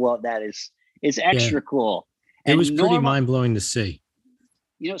 it's like, well, it's extra cool. It was pretty mind blowing to see.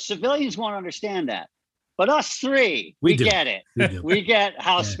 Civilians won't understand that, but us three, we get it. We get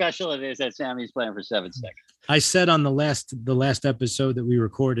how special it is that Sammy's playing for 7 seconds. I said on the last episode that we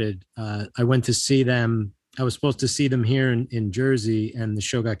recorded, I went to see them I was supposed to see them here in Jersey, and the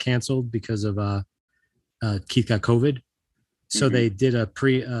show got canceled because of Keith got COVID. So they did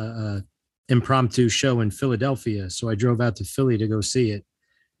a impromptu show in Philadelphia. So I drove out to Philly to go see it,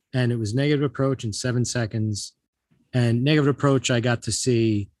 and it was Negative Approach in 7 seconds. And Negative Approach, I got to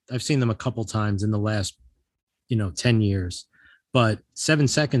see. I've seen them a couple times in the last, 10 years, but 7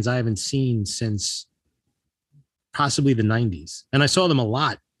 seconds I haven't seen since possibly the 90s. And I saw them a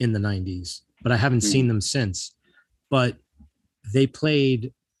lot in the 90s, but I haven't seen them since. But they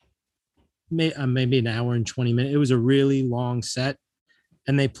played maybe an hour and 20 minutes. It was a really long set,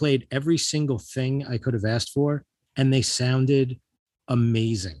 and they played every single thing I could have asked for, and they sounded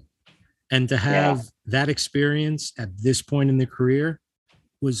amazing. And to have that experience at this point in their career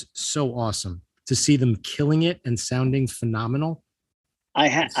was so awesome. To see them killing it and sounding phenomenal. I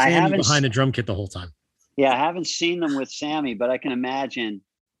haven't behind the drum kit the whole time. Yeah, I haven't seen them with Sammy, but I can imagine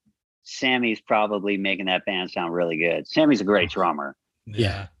Sammy's probably making that band sound really good. Sammy's a great drummer.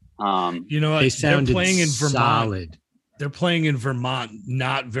 Yeah. They're playing in Vermont. Solid. They're playing in Vermont,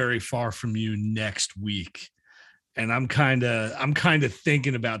 not very far from you next week. And I'm kind of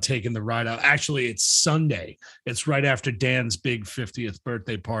thinking about taking the ride out. Actually, it's Sunday. It's right after Dan's big 50th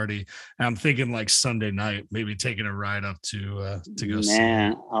birthday party. And I'm thinking like Sunday night, maybe taking a ride up to go see.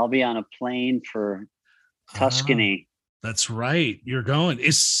 Man, I'll be on a plane for Tuscany. That's right. You're going.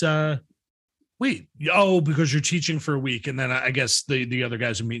 It's because you're teaching for a week, and then I guess the other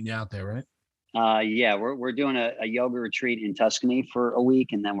guys are meeting you out there, right? Yeah, we're doing a yoga retreat in Tuscany for a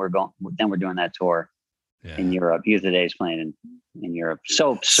week, and then we're doing that tour in Europe. Youth of Today is playing in Europe.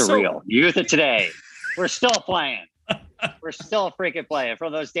 So surreal. Youth of Today. We're still playing. We're still freaking playing.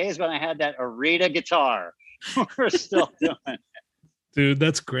 From those days when I had that Arita guitar, we're still doing it. Dude,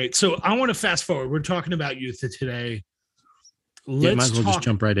 that's great. So I want to fast forward. We're talking about Youth of Today. Might as well just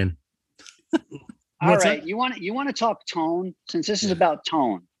jump right in. All right. That? You want to talk tone, since this is about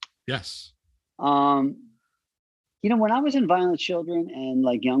tone. Yes. When I was in Violent Children and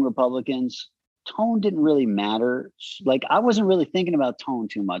like Young Republicans, tone didn't really matter. Like I wasn't really thinking about tone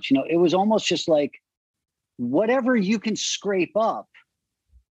too much. It was almost just like whatever you can scrape up,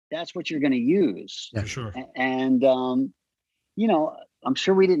 that's what you're going to use. Yeah, sure. And I'm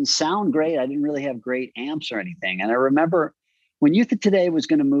sure we didn't sound great. I didn't really have great amps or anything. And I remember when Youth of Today was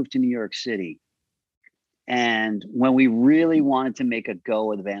going to move to New York City, and when we really wanted to make a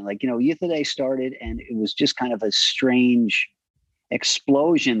go of the band, like, Youth of Today started, and it was just kind of a strange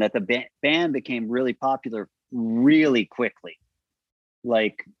explosion that the band became really popular really quickly.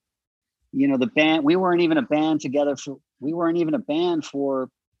 Like, the band, we weren't even a band for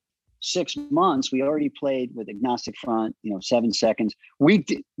 6 months. We already played with Agnostic Front, 7 seconds. We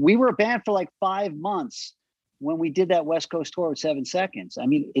were a band for like 5 months when we did that West Coast tour with 7 seconds. I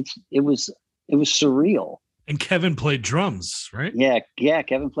mean, it was surreal. And Kevin played drums, right? Yeah.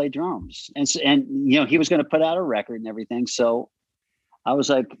 Kevin played drums, and he was going to put out a record and everything. So I was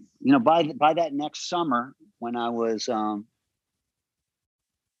like, by that next summer when I was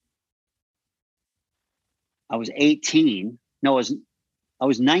 18. No, I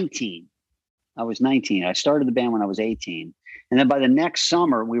was 19. I started the band when I was 18. And then by the next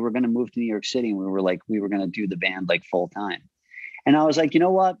summer, we were going to move to New York City, and we were going to do the band like full time. And I was like, you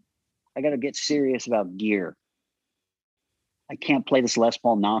know what? I got to get serious about gear. I can't play this Les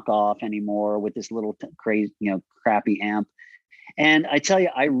Paul knockoff anymore with this little crazy, crappy amp. And I tell you,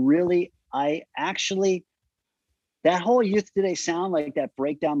 I actually, that whole Youth Today sound, like that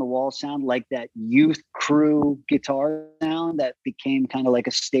Break Down the Wall sound, like that Youth Crew guitar sound that became kind of like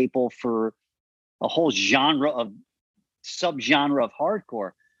a staple for a whole subgenre of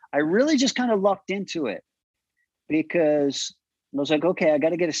hardcore. I really just kind of lucked into it because I was like, okay, I got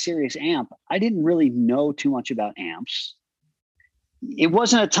to get a serious amp. I didn't really know too much about amps. It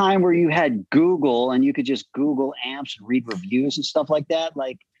wasn't a time where you had Google and you could just Google amps and read reviews and stuff like that.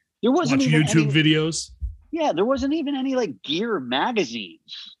 Like there wasn't even YouTube videos. Yeah, there wasn't even any like gear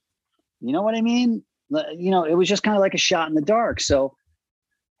magazines. You know what I mean? It was just kind of like a shot in the dark. So,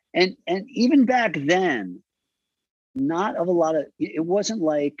 and even back then, it wasn't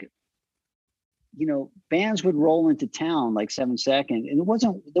like, bands would roll into town like 7 Second, and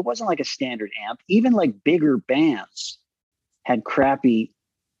there wasn't like a standard amp. Even like bigger bands had crappy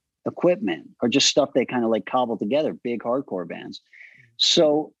equipment or just stuff they kind of like cobbled together, big hardcore bands.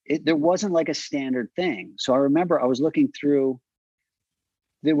 So there wasn't like a standard thing. So I remember I was looking through,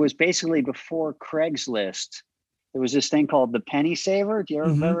 there was basically before Craigslist, there was this thing called the Penny Saver. Do you ever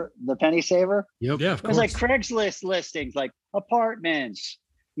remember the Penny Saver? Yep. Yeah, it was like Craigslist listings, like apartments,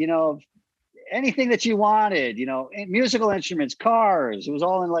 anything that you wanted, musical instruments, cars. It was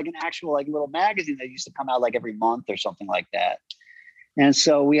all in like an actual like little magazine that used to come out like every month or something like that. And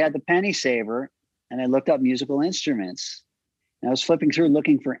so we had the penny saver, and I looked up musical instruments. And I was flipping through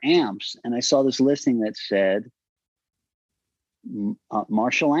looking for amps, and I saw this listing that said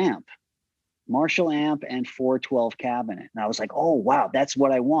Marshall amp and 412 cabinet. And I was like, oh, wow, that's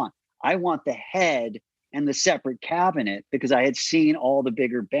what I want. I want the head and the separate cabinet, because I had seen all the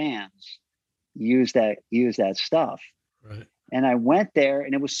bigger bands use that stuff. Right. And I went there,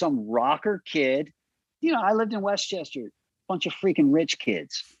 and it was some rocker kid. I lived in Westchester, bunch of freaking rich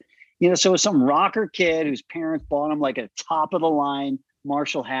kids. So it was some rocker kid whose parents bought him like a top of the line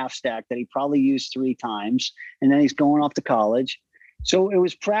Marshall half stack that he probably used 3 times. And then he's going off to college. So it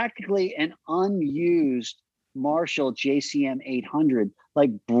was practically an unused Marshall JCM 800,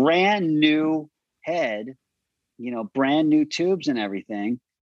 like brand new head, brand new tubes and everything.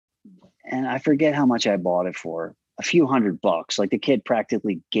 And I forget how much I bought it for, a few $100. Like the kid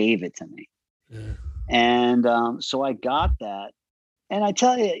practically gave it to me. Yeah. And so I got that. And I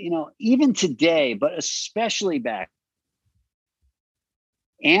tell you, even today, but especially back,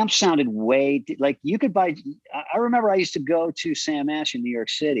 amps sounded like you could buy. I remember I used to go to Sam Ash in New York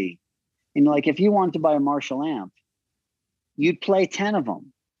City, and like if you wanted to buy a Marshall amp, you'd play 10 of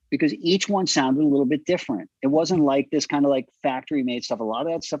them, because each one sounded a little bit different. It wasn't like this kind of like factory made stuff. A lot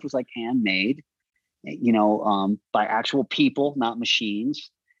of that stuff was like handmade, by actual people, not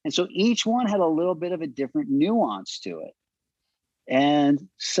machines. And so each one had a little bit of a different nuance to it. And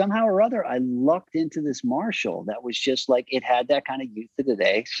somehow or other, I lucked into this Marshall that was just like, it had that kind of youth of the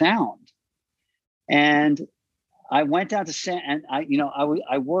day sound. And I went down to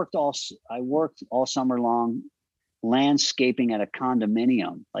I worked all summer long landscaping at a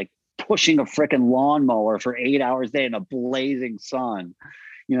condominium, like pushing a freaking lawnmower for 8 hours a day in a blazing sun,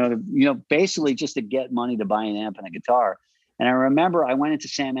 basically just to get money to buy an amp and a guitar. And I remember I went into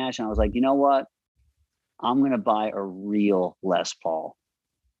Sam Ash and I was like, you know what? I'm going to buy a real Les Paul.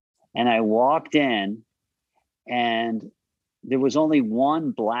 And I walked in, and there was only one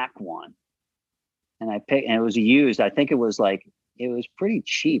black one. And I picked, and it was used. I think it was pretty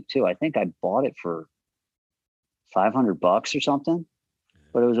cheap too. I think I bought it for $500 or something,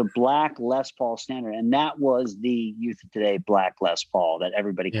 but it was a black Les Paul standard. And that was the youth of today black Les Paul that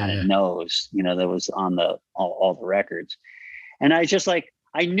everybody kind of knows, that was on all the records. And I just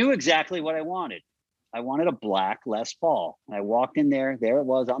I knew exactly what I wanted. I wanted a black Les Paul. And I walked in there it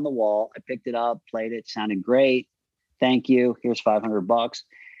was on the wall. I picked it up, played it, sounded great. Thank you. Here's $500.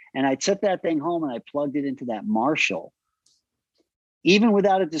 And I took that thing home and I plugged it into that Marshall. Even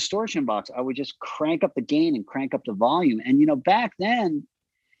without a distortion box, I would just crank up the gain and crank up the volume. And, back then,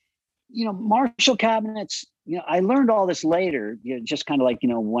 Marshall cabinets, I learned all this later, just kind of like,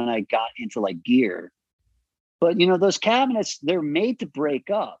 when I got into like gear. But, those cabinets, they're made to break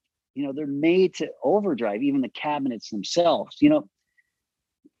up. They're made to overdrive, even the cabinets themselves.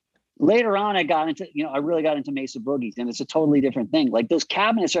 Later on, I really got into Mesa Boogies, and it's a totally different thing. Like those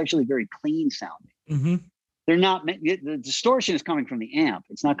cabinets are actually very clean sounding. Mm-hmm. They're not, the distortion is coming from the amp.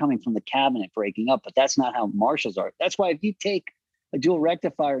 It's not coming from the cabinet breaking up, but that's not how Marshalls are. That's why if you take a dual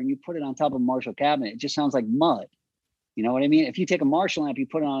rectifier and you put it on top of a Marshall cabinet, it just sounds like mud. You know what I mean? If you take a Marshall amp, you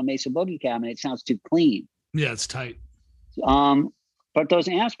put it on a Mesa Boogie cabinet, it sounds too clean. Yeah, it's tight. But those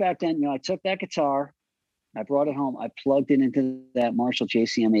amps back then, I took that guitar, I brought it home, I plugged it into that Marshall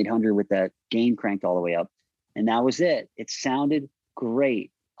JCM 800 with that gain cranked all the way up, and that was it. It sounded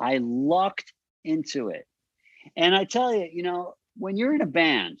great. I lucked into it. And I tell you, when you're in a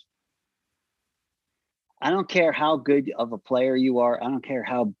band, I don't care how good of a player you are. I don't care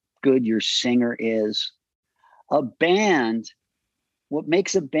how good your singer is. A band, what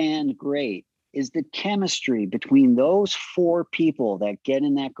makes a band great is the chemistry between those 4 people that get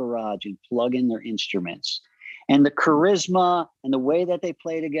in that garage and plug in their instruments, and the charisma and the way that they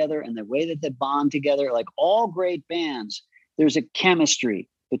play together and the way that they bond together. Like all great bands, there's a chemistry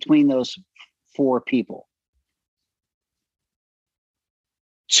between those 4 people.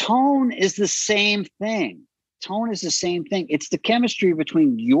 Tone is the same thing. It's the chemistry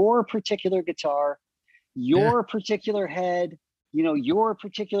between your particular guitar, your particular head, your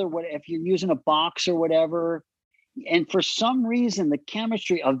particular, if you're using a box or whatever. And for some reason, the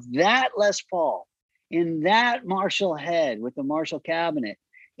chemistry of that Les Paul in that Marshall head with the Marshall cabinet,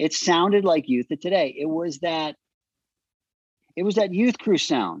 it sounded like youth of today. It was that Youth Crew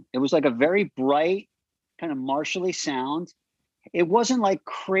sound. It was like a very bright kind of Marshall-y sound. It wasn't like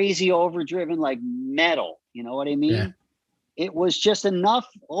crazy overdriven, like metal. You know what I mean? Yeah. It was just enough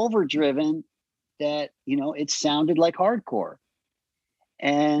overdriven that, it sounded like hardcore.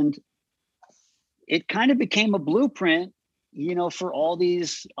 And it kind of became a blueprint, for all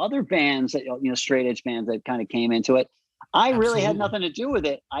these other bands that, straight edge bands that kind of came into it. I really had nothing to do with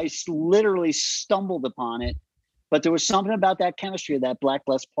it. I literally stumbled upon it, but there was something about that chemistry of that Black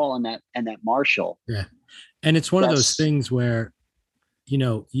Les Paul and that Marshall. Yeah. And it's one of those things where,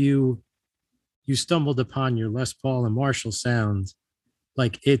 you stumbled upon your Les Paul and Marshall sound.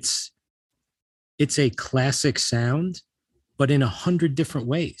 Like it's a classic sound, but in 100 different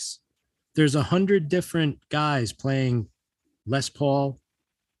ways. There's 100 different guys playing Les Paul,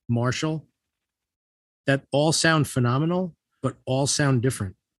 Marshall, that all sound phenomenal, but all sound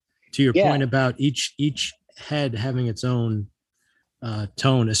different. To your point about each head having its own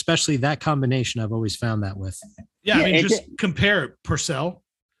tone, especially that combination, I've always found that with. Yeah, I mean, just compare Porcell,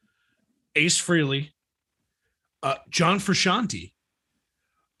 Ace Frehley, John Frusciante,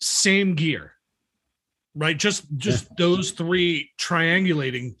 same gear, right? Just those three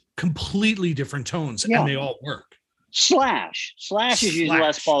triangulating completely different tones, and they all work. Slash is using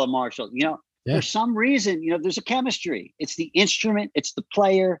Les Paul and Marshall. For some reason, there's a chemistry. It's the instrument, it's the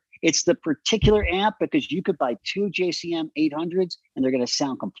player, it's the particular amp, because you could buy two JCM 800s and they're going to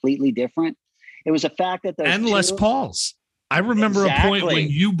sound completely different. It was a fact that Les Pauls. I remember a point when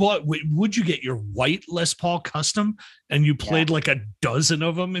you bought. Would you get your white Les Paul custom, and you played like a dozen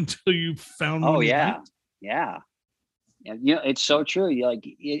of them until you found one? Oh yeah. It's so true.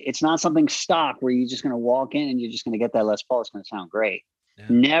 It's not something stock where you're just going to walk in and you're just going to get that Les Paul. It's going to sound great. Yeah.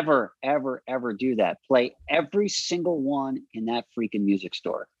 Never, ever, ever do that. Play every single one in that freaking music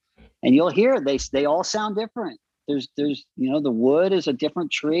store, and you'll hear they all sound different. There's the wood is a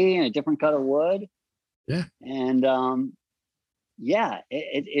different tree and a different cut of wood. Yeah. And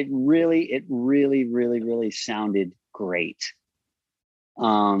it really, really, really sounded great.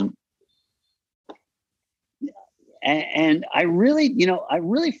 And I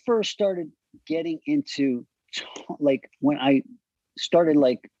really first started getting into when I started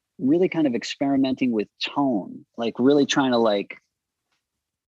really kind of experimenting with tone, really trying to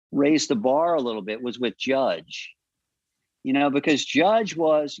raise the bar a little bit, was with Judge, because Judge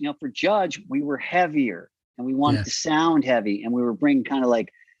was, for Judge, we were heavier and we wanted to sound heavy, and we were bringing kind of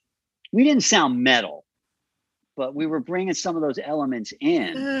we didn't sound metal, but we were bringing some of those elements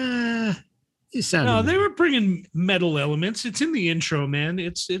in. No, they were bringing metal elements. It's in the intro, man.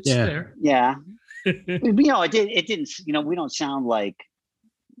 It's there. Yeah. It didn't, we don't sound like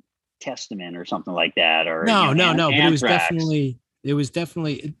Testament or something like that, or no, but it was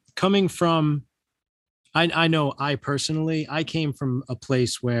definitely coming from, I know I personally, I came from a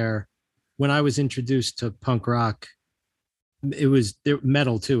place where when I was introduced to punk rock, it was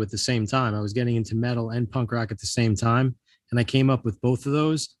metal too at the same time. I was getting into metal and punk rock at the same time. And I came up with both of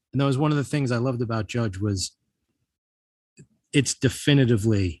those. And that was one of the things I loved about Judge was there's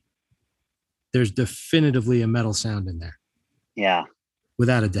definitively a metal sound in there. Yeah.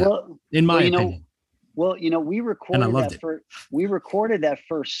 Without a doubt. In my opinion. We recorded that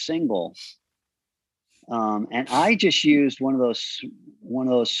first single. And I just used one of those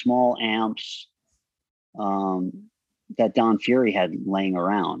small amps that Don Fury had laying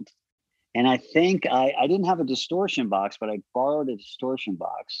around. And I think I didn't have a distortion box, but I borrowed a distortion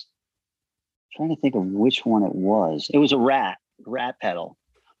box. I'm trying to think of which one it was. It was a rat pedal.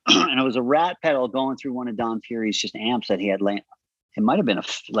 And it was a rat pedal going through one of Don Fury's just amps that he had laying. It might have been a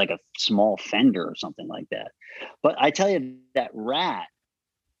small Fender or something like that. But I tell you, that rat,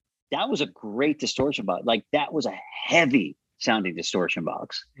 that was a great distortion box. That was a heavy sounding distortion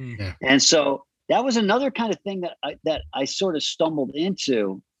box. Yeah. And so that was another kind of thing that I sort of stumbled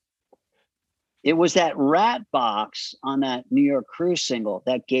into. It was that rat box on that New York Cruise single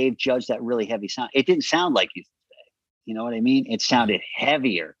that gave Judge that really heavy sound. It didn't sound like Youth Today. You know what I mean? It sounded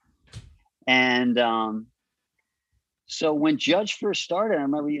heavier. And so when Judge first started, I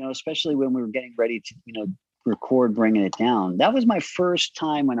remember, especially when we were getting ready to, record Bringing It Down, that was my first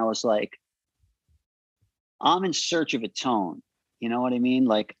time when I was like, I'm in search of a tone. You know what I mean?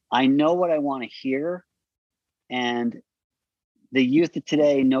 I know what I want to hear. And the Youth of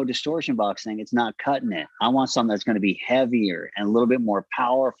Today, no distortion box thing, it's not cutting it. I want something that's going to be heavier and a little bit more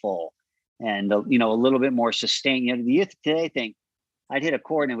powerful and, a little bit more sustained. The Youth of Today thing, I'd hit a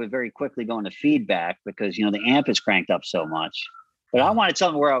chord and it would very quickly go into feedback because, the amp is cranked up so much. But I wanted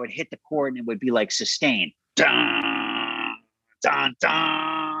something where I would hit the chord and it would be sustained. Dun, dun,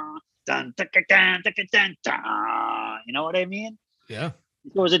 dun, dun, dun, dun, dun, dun, dun, dun. You know what I mean? Yeah.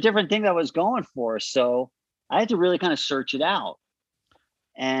 It was a different thing that I was going for. So I had to really kind of search it out.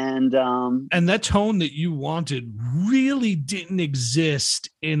 And that tone that you wanted really didn't exist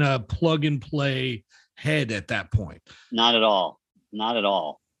in a plug and play head at that point. Not at all.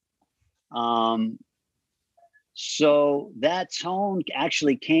 So that tone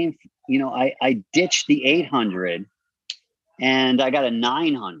actually came, I ditched the 800 and I got a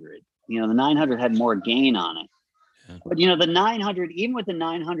 900. The 900 had more gain on it. Yeah. But, the 900, even with the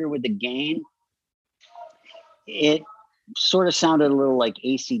 900 with the gain, it sort of sounded a little like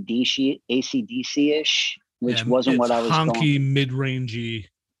AC/DC-ish, which wasn't what I was honky, going. mid-rangey.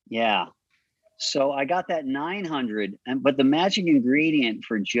 Yeah. So I got that 900, but the magic ingredient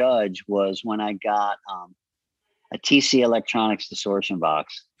for Judge was when I got a TC Electronics distortion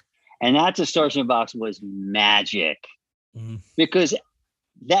box, and that distortion box was magic because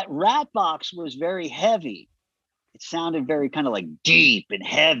that Rat box was very heavy. It sounded very kind of like deep and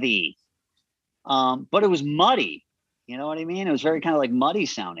heavy, but it was muddy. You know what I mean? It was very kind of like muddy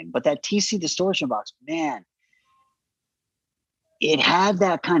sounding. But that TC distortion box, man, it had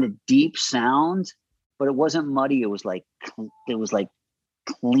that kind of deep sound, but it wasn't muddy. It was like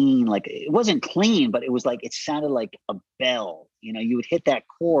clean. Like it wasn't clean, but it was like it sounded like a bell. You would hit that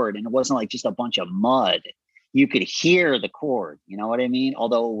chord, and it wasn't like just a bunch of mud. You could hear the chord. You know what I mean?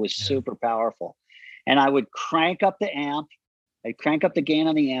 Although it was super powerful. And I would crank up the amp. I'd crank up the gain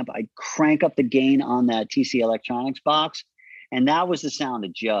on the amp. I'd crank up the gain on that TC Electronics box, and that was the sound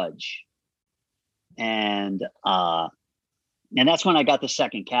of Judge. And that's when I got the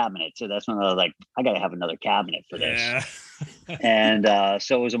second cabinet. So that's when I was like, I got to have another cabinet for this. Yeah. And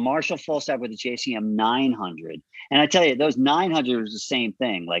so it was a Marshall full stack with a JCM 900. And I tell you, those 900 was the same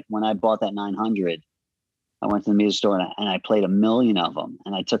thing. Like when I bought that 900, I went to the music store and I played 1 million of them.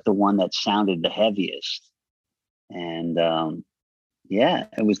 And I took the one that sounded the heaviest. And and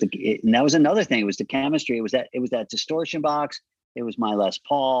that was another thing. It was the chemistry. It was that distortion box. It was my Les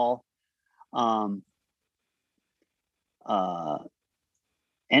Paul. And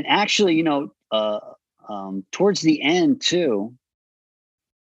actually, towards the end too,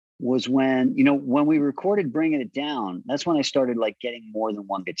 was when we recorded Bringing It Down, that's when I started like getting more than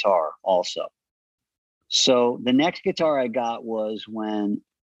one guitar also. So the next guitar I got was when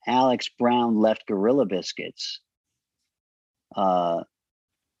Alex Brown left Gorilla Biscuits.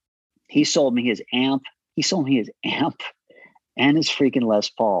 He sold me his amp. And his freaking Les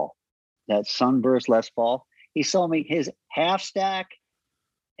Paul, that Sunburst Les Paul. He sold me his half stack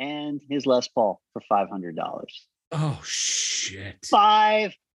and his Les Paul for $500. Oh shit!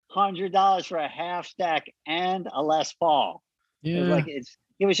 $500 for a half stack and a Les Paul. Yeah,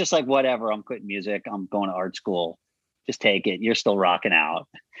 it was just like, whatever. I'm quitting music. I'm going to art school. Just take it. You're still rocking out.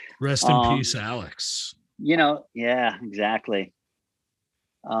 Rest in peace, Alex. Yeah, exactly.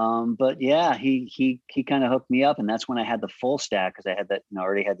 But yeah, he kind of hooked me up, and that's when I had the full stack because I had that,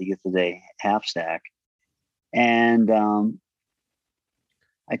 already had the Youth of the Day half stack. And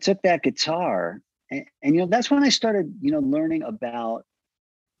I took that guitar and that's when I started, learning about,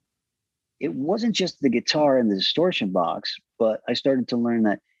 it wasn't just the guitar and the distortion box, but I started to learn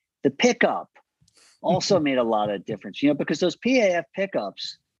that the pickup also made a lot of difference, because those PAF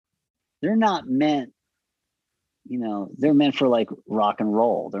pickups, they're not meant, they're meant for like rock and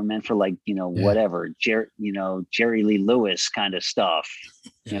roll. They're meant for like, whatever, Jerry Lee Lewis kind of stuff,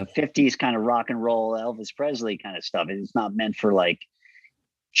 50s kind of rock and roll, Elvis Presley kind of stuff. It's not meant for like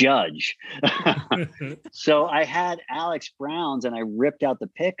Judge. So I had Alex Brown's and I ripped out the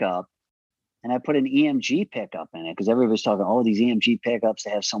pickup and I put an EMG pickup in it because everybody's talking, oh, these EMG pickups, they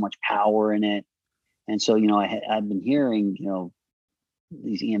have so much power in it. And so, I've been hearing,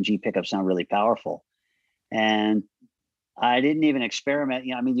 these EMG pickups sound really powerful. And I didn't even experiment.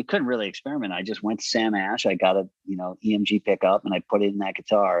 You couldn't really experiment. I just went to Sam Ash. I got a, EMG pickup and I put it in that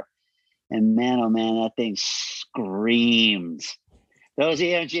guitar. And man, oh man, that thing screams. Those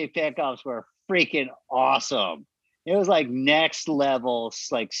EMG pickups were freaking awesome. It was like next level,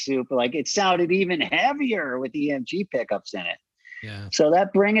 like super, like it sounded even heavier with EMG pickups in it. Yeah. So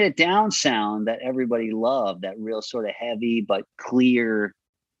that Bringing It Down sound that everybody loved, that real sort of heavy but clear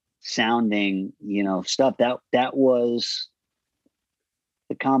sounding, stuff, that was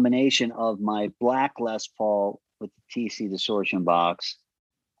the combination of my black Les Paul with the TC distortion box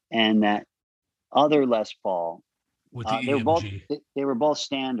and that other Les Paul with the EMG. They were both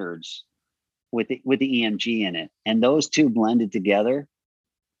standards with the EMG in it, and those two blended together.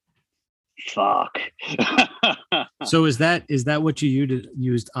 Fuck. So is that what you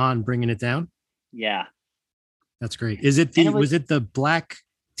used on Bringing It Down? Yeah, that's great. Was it the black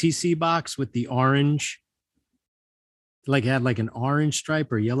TC box with the orange, like had like an orange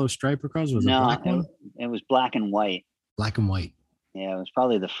stripe or yellow stripe across? Was it black one? It was black and white. Black and white. Yeah, it was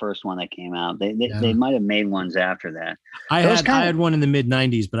probably the first one that came out. They might have made ones after that. I had one in the mid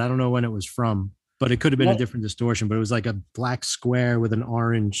 90s, but I don't know when it was from. but it could have been a different distortion, but it was like a black square with an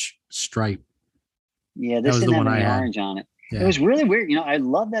orange stripe. Yeah, this didn't have any orange on it. Yeah. It was really weird. You know, I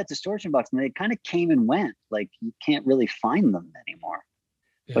love that distortion box, and they kind of came and went. Like you can't really find them anymore.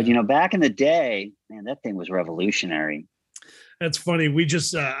 Yeah. But you know, back in the day, man, that thing was revolutionary. That's funny. We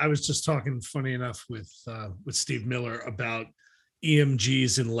just I was just talking, funny enough, with Steve Miller about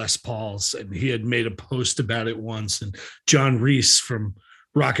EMGs and Les Pauls, and he had made a post about it once, and John Reese from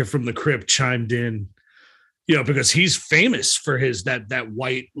Rocket from the Crypt chimed in, you know, because he's famous for his that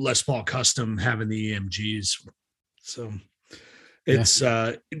white Les Paul custom having the EMGs. So it's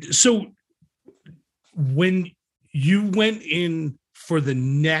so when you went in for the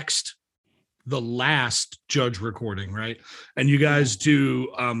last Judge recording, right? And you guys do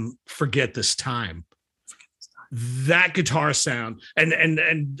Forget This Time. That guitar sound,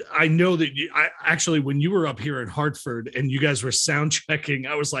 and I know that I actually, when you were up here in Hartford and you guys were sound checking,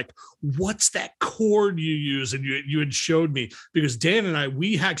 I was like, what's that chord you use? And you had showed me, because Dan and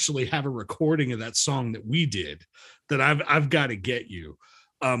we actually have a recording of that song that we did that I've got to get you.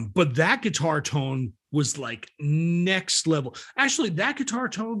 But that guitar tone was like next level. Actually, that guitar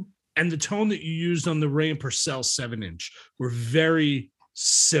tone and the tone that you used on the Ray and Porcell 7-inch were very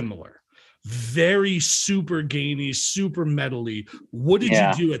similar. Very super gainy, super metally. What did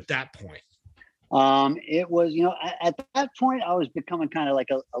you do at that point? It was, you know, at that point I was becoming kind of like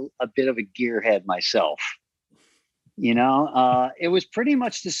a bit of a gearhead myself. You know, it was pretty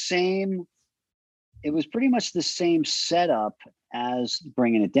much the same. It was pretty much the same setup as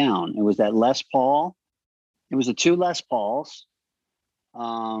Bringing It Down. It was that Les Paul. It was the two Les Pauls.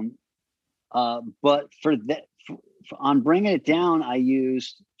 But for that, on Bringing It Down, I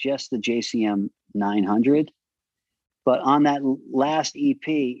used just the JCM 900, but on that last EP,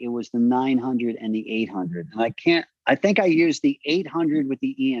 it was the 900 and the 800. And I think I used the 800 with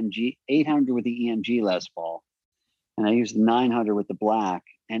the EMG Les Paul, and I used the 900 with the black.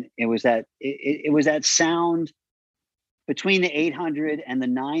 And it was that sound between the 800 and the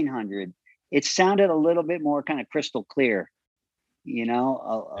 900. It sounded a little bit more kind of crystal clear. You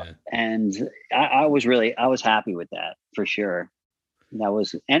know, and I was happy with that for sure. That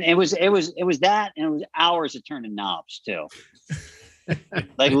was, and it was that, and it was hours of turning knobs too.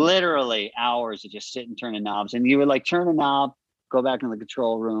 Like literally hours of just sitting turning knobs, and you would like turn a knob, go back in the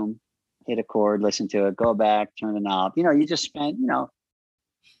control room, hit a chord, listen to it, go back, turn the knob. You know, you just spent, you know,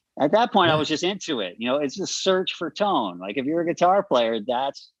 at that point I was just into it. You know, it's a search for tone. Like if you're a guitar player,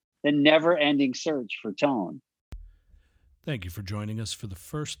 that's the never-ending search for tone. Thank you for joining us for the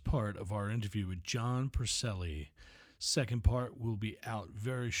first part of our interview with John Porcelli. Second part will be out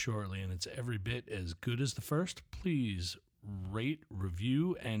very shortly, and it's every bit as good as the first. Please rate,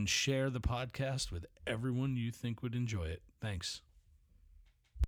 review, and share the podcast with everyone you think would enjoy it. Thanks.